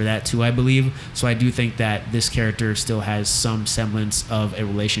across for that too, I believe. So I do think that this character still has some semblance of a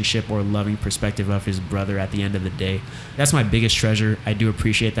relationship or loving perspective of his brother at the end of the day. That's my biggest treasure. I do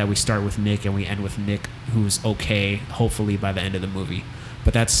appreciate that we start with Nick and we end with Nick, who's okay, hopefully, by the end of the movie.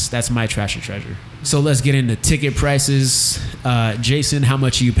 But that's my trash or treasure. So let's get into ticket prices. Jason, how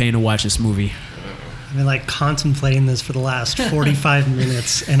much are you paying to watch this movie? I've been like contemplating this for the last 45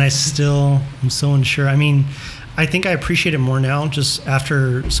 minutes, and I'm so unsure. I mean, I think I appreciate it more now, just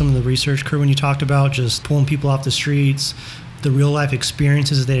after some of the research, Kurt, when you talked about just pulling people off the streets, the real life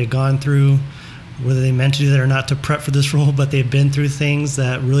experiences that they had gone through, whether they meant to do that or not to prep for this role, but they've been through things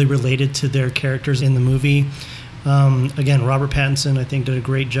that really related to their characters in the movie. Again, Robert Pattinson, I think, did a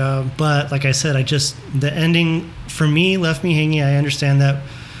great job. But like I said, the ending for me left me hanging. I understand that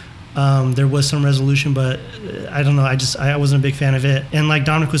there was some resolution, but I don't know. I wasn't a big fan of it. And like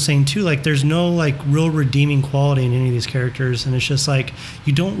Dominic was saying too, like there's no like real redeeming quality in any of these characters, and it's just like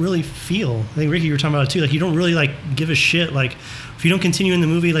you don't really feel. I think Ricky, you were talking about it too. Like you don't really like give a shit. Like if you don't continue in the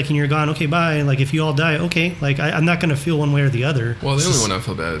movie, like and you're gone, okay, bye. And like if you all die, okay. Like I'm not gonna feel one way or the other. Well, the only one I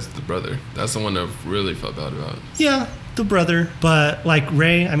felt bad is the brother. That's the one I really felt bad about. Yeah. The brother, but like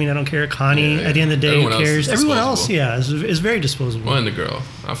Ray, I mean, I don't care. Connie, at the end of the day, who cares? Everyone else, is very disposable. Well, and the girl,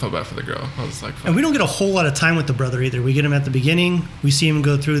 I felt bad for the girl. I was like, fuck. And we don't get a whole lot of time with the brother either. We get him at the beginning. We see him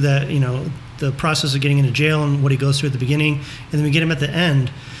go through that, the process of getting into jail and what he goes through at the beginning, and then we get him at the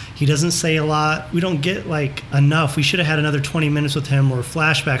end. He doesn't say a lot. We don't get like enough. We should have had another 20 minutes with him, or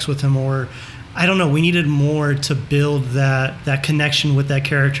flashbacks with him, or I don't know. We needed more to build that connection with that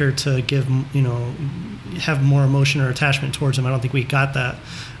character to give, have more emotion or attachment towards him. I don't think we got that.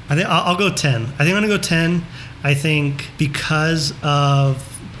 I think I'll go 10. I think I'm going to go 10. I think because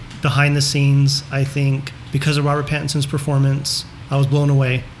of behind the scenes, I think because of Robert Pattinson's performance, I was blown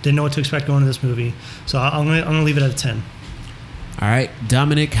away. Didn't know what to expect going to this movie. So I'm going to leave it at a 10. All right.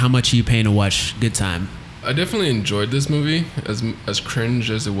 Dominic, how much are you paying to watch Good Time? I definitely enjoyed this movie, as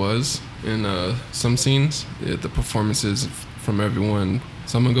cringe as it was in some scenes. The performances from everyone.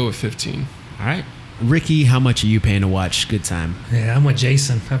 So I'm going to go with 15. All right. Ricky, how much are you paying to watch Good Time? Yeah, I'm with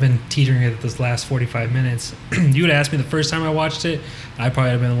Jason. I've been teetering it this last 45 minutes. You would have asked me the first time I watched it, I probably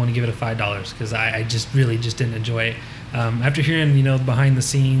would have been the one to give it a $5 because I just really just didn't enjoy it. After hearing, behind the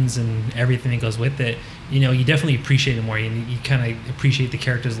scenes and everything that goes with it, you definitely appreciate it more. You kind of appreciate the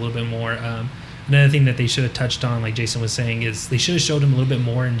characters a little bit more. Another thing that they should have touched on, like Jason was saying, is they should have showed him a little bit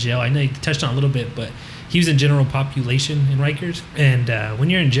more in jail. I know he touched on a little bit, but he was in general population in Rikers. And when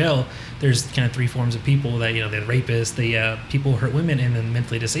you're in jail, there's kind of 3 forms of people that, the rapists, the people who hurt women, and then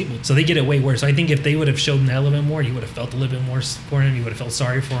mentally disabled. So they get it way worse. So I think if they would have showed him that a little bit more, you would have felt a little bit more for him. You would have felt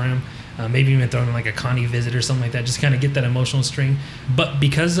sorry for him. Maybe even thrown in like a Connie visit or something like that, just kind of get that emotional string. But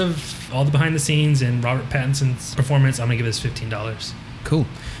because of all the behind the scenes and Robert Pattinson's performance, I'm going to give this $15. Cool.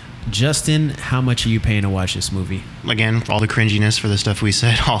 Justin, how much are you paying to watch this movie? Again, all the cringiness for the stuff we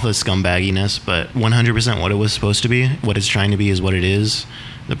said, all the scumbagginess, but 100% what it was supposed to be. What it's trying to be is what it is.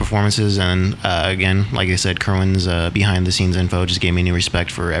 The performances, and again, like I said, Kerwin's behind-the-scenes info just gave me new respect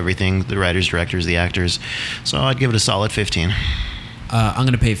for everything, the writers, directors, the actors. So I'd give it a solid 15. I'm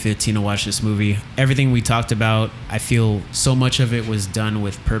gonna pay $15 to watch this movie. Everything we talked about, I feel so much of it was done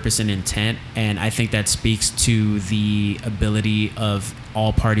with purpose and intent, and I think that speaks to the ability of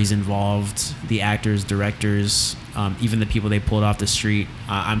all parties involved, the actors, directors, even the people they pulled off the street.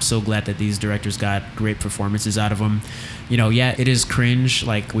 I'm so glad that these directors got great performances out of them. You know, yeah, it is cringe.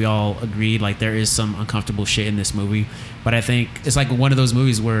 Like, we all agreed, like, there is some uncomfortable shit in this movie. But I think it's like one of those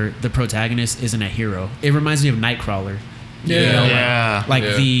movies where the protagonist isn't a hero. It reminds me of Nightcrawler. Yeah. You know, Yeah. Like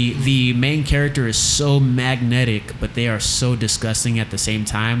Yeah. the main character is so magnetic, but they are so disgusting at the same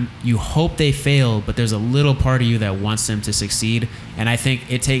time. You hope they fail, but there's a little part of you that wants them to succeed. And I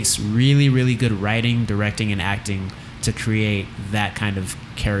think it takes really, really good writing, directing, and acting to create that kind of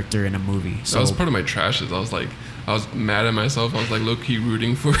character in a movie. So That was part of my trashes. I was mad at myself. I was like low key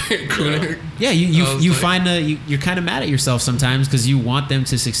rooting for Koenig. yeah, I was you like- find you're kind of mad at yourself sometimes because you want them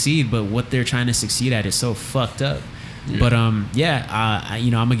to succeed, but what they're trying to succeed at is so fucked up. Yeah. But I'm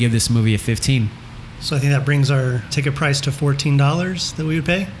gonna give this movie a 15. So I think that brings our ticket price to $14 that we would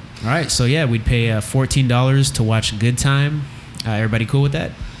pay. All right, so yeah, we'd pay $14 to watch Good Time. Everybody cool with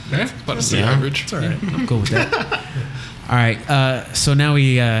that? Yeah, about to say Yeah. average. It's all right. I'm cool with that. All right, so now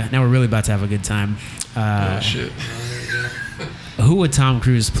we're really about to have a good time. Oh shit. Who would Tom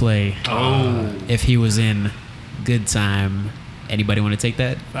Cruise play if he was in Good Time? Anybody want to take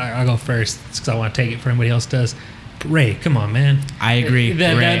that? I'll go first because I want to take it for anybody else does. Ray, come on, man. I agree.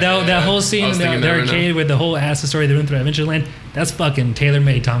 That, Ray. that whole scene I in was the thinking that right arcade now. with the whole ass story they went through Adventureland, that's fucking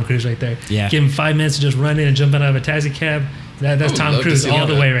tailor-made Tom Cruise right there. Yeah. Give him 5 minutes to just run in and jump out of a taxi cab. That's I would Tom love to Cruise see all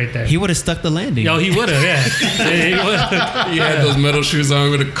that. the way right there. He would have stuck the landing. He would have, yeah. He would've. He had those metal shoes on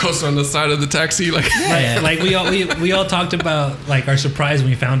with a coaster on the side of the taxi. Like, Yeah. Like we all talked about like our surprise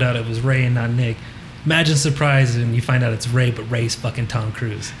when we found out it was Ray and not Nick. Imagine surprise and you find out it's Ray, but Ray's fucking Tom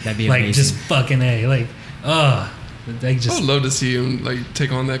Cruise. That'd be like amazing. just fucking A. Like, they I just would love to see him like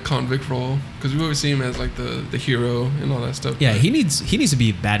take on that convict role because we always see him as like the hero and all that stuff. Yeah, he needs to be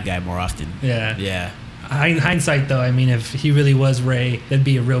a bad guy more often. yeah. Yeah. Hindsight though, I mean, if he really was Ray, that'd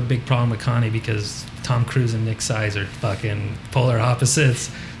be a real big problem with Connie because Tom Cruise and Nick Size are fucking polar opposites.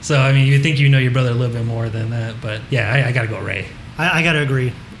 So I mean, you think you know your brother a little bit more than that, but yeah, I gotta go Ray. I got to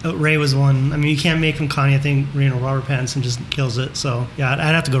agree. Ray was one. I mean, you can't make him Connie. I think Robert Pattinson just kills it. So yeah, I'd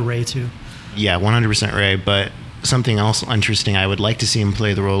have to go Ray too. Yeah, 100% Ray. But something else interesting, I would like to see him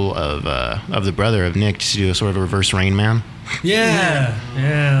play the role of the brother of Nick, to do a sort of reverse Rain Man. Yeah.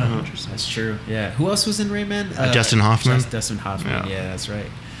 That's true. Yeah. Who else was in Rayman? Dustin Hoffman. Dustin Hoffman. Yeah. Yeah, that's right.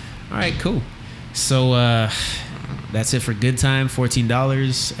 All right, cool. So that's it for Good Time,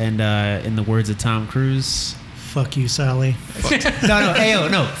 $14. And in the words of Tom Cruise, Fuck you, Sally.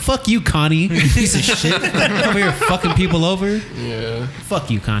 no, fuck you, Connie, you piece of shit. Over here fucking people over. Yeah.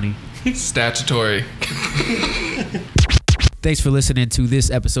 Fuck you, Connie. Statutory. Thanks for listening to this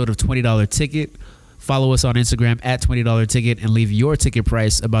episode of $20 Ticket. Follow us on Instagram at $20 Ticket and leave your ticket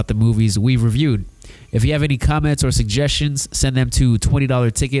price about the movies we've reviewed. If you have any comments or suggestions, send them to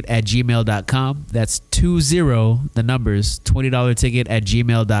 $20ticket@gmail.com. That's 20, the numbers,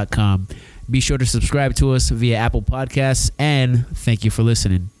 $20ticket@gmail.com. Be sure to subscribe to us via Apple Podcasts, and thank you for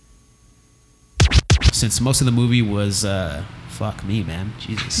listening. Since most of the movie was, fuck me, man.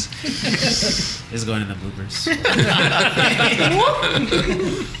 Jesus. This is going in the bloopers.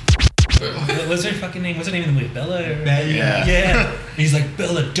 What's her fucking name? What's her name in the movie? Bella? Yeah. Yeah. He's like,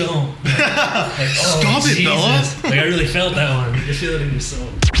 Bella, don't. Like, Stop it, Bella. Like, I really felt that one. You feel it in your soul.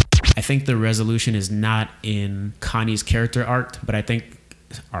 I think the resolution is not in Connie's character arc, but I think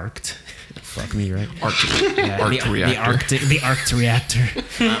arced. Fuck me, right? Yeah, Arced reactor. The arced reactor.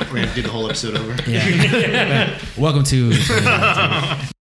 We're going to do the whole episode over. Yeah. Welcome to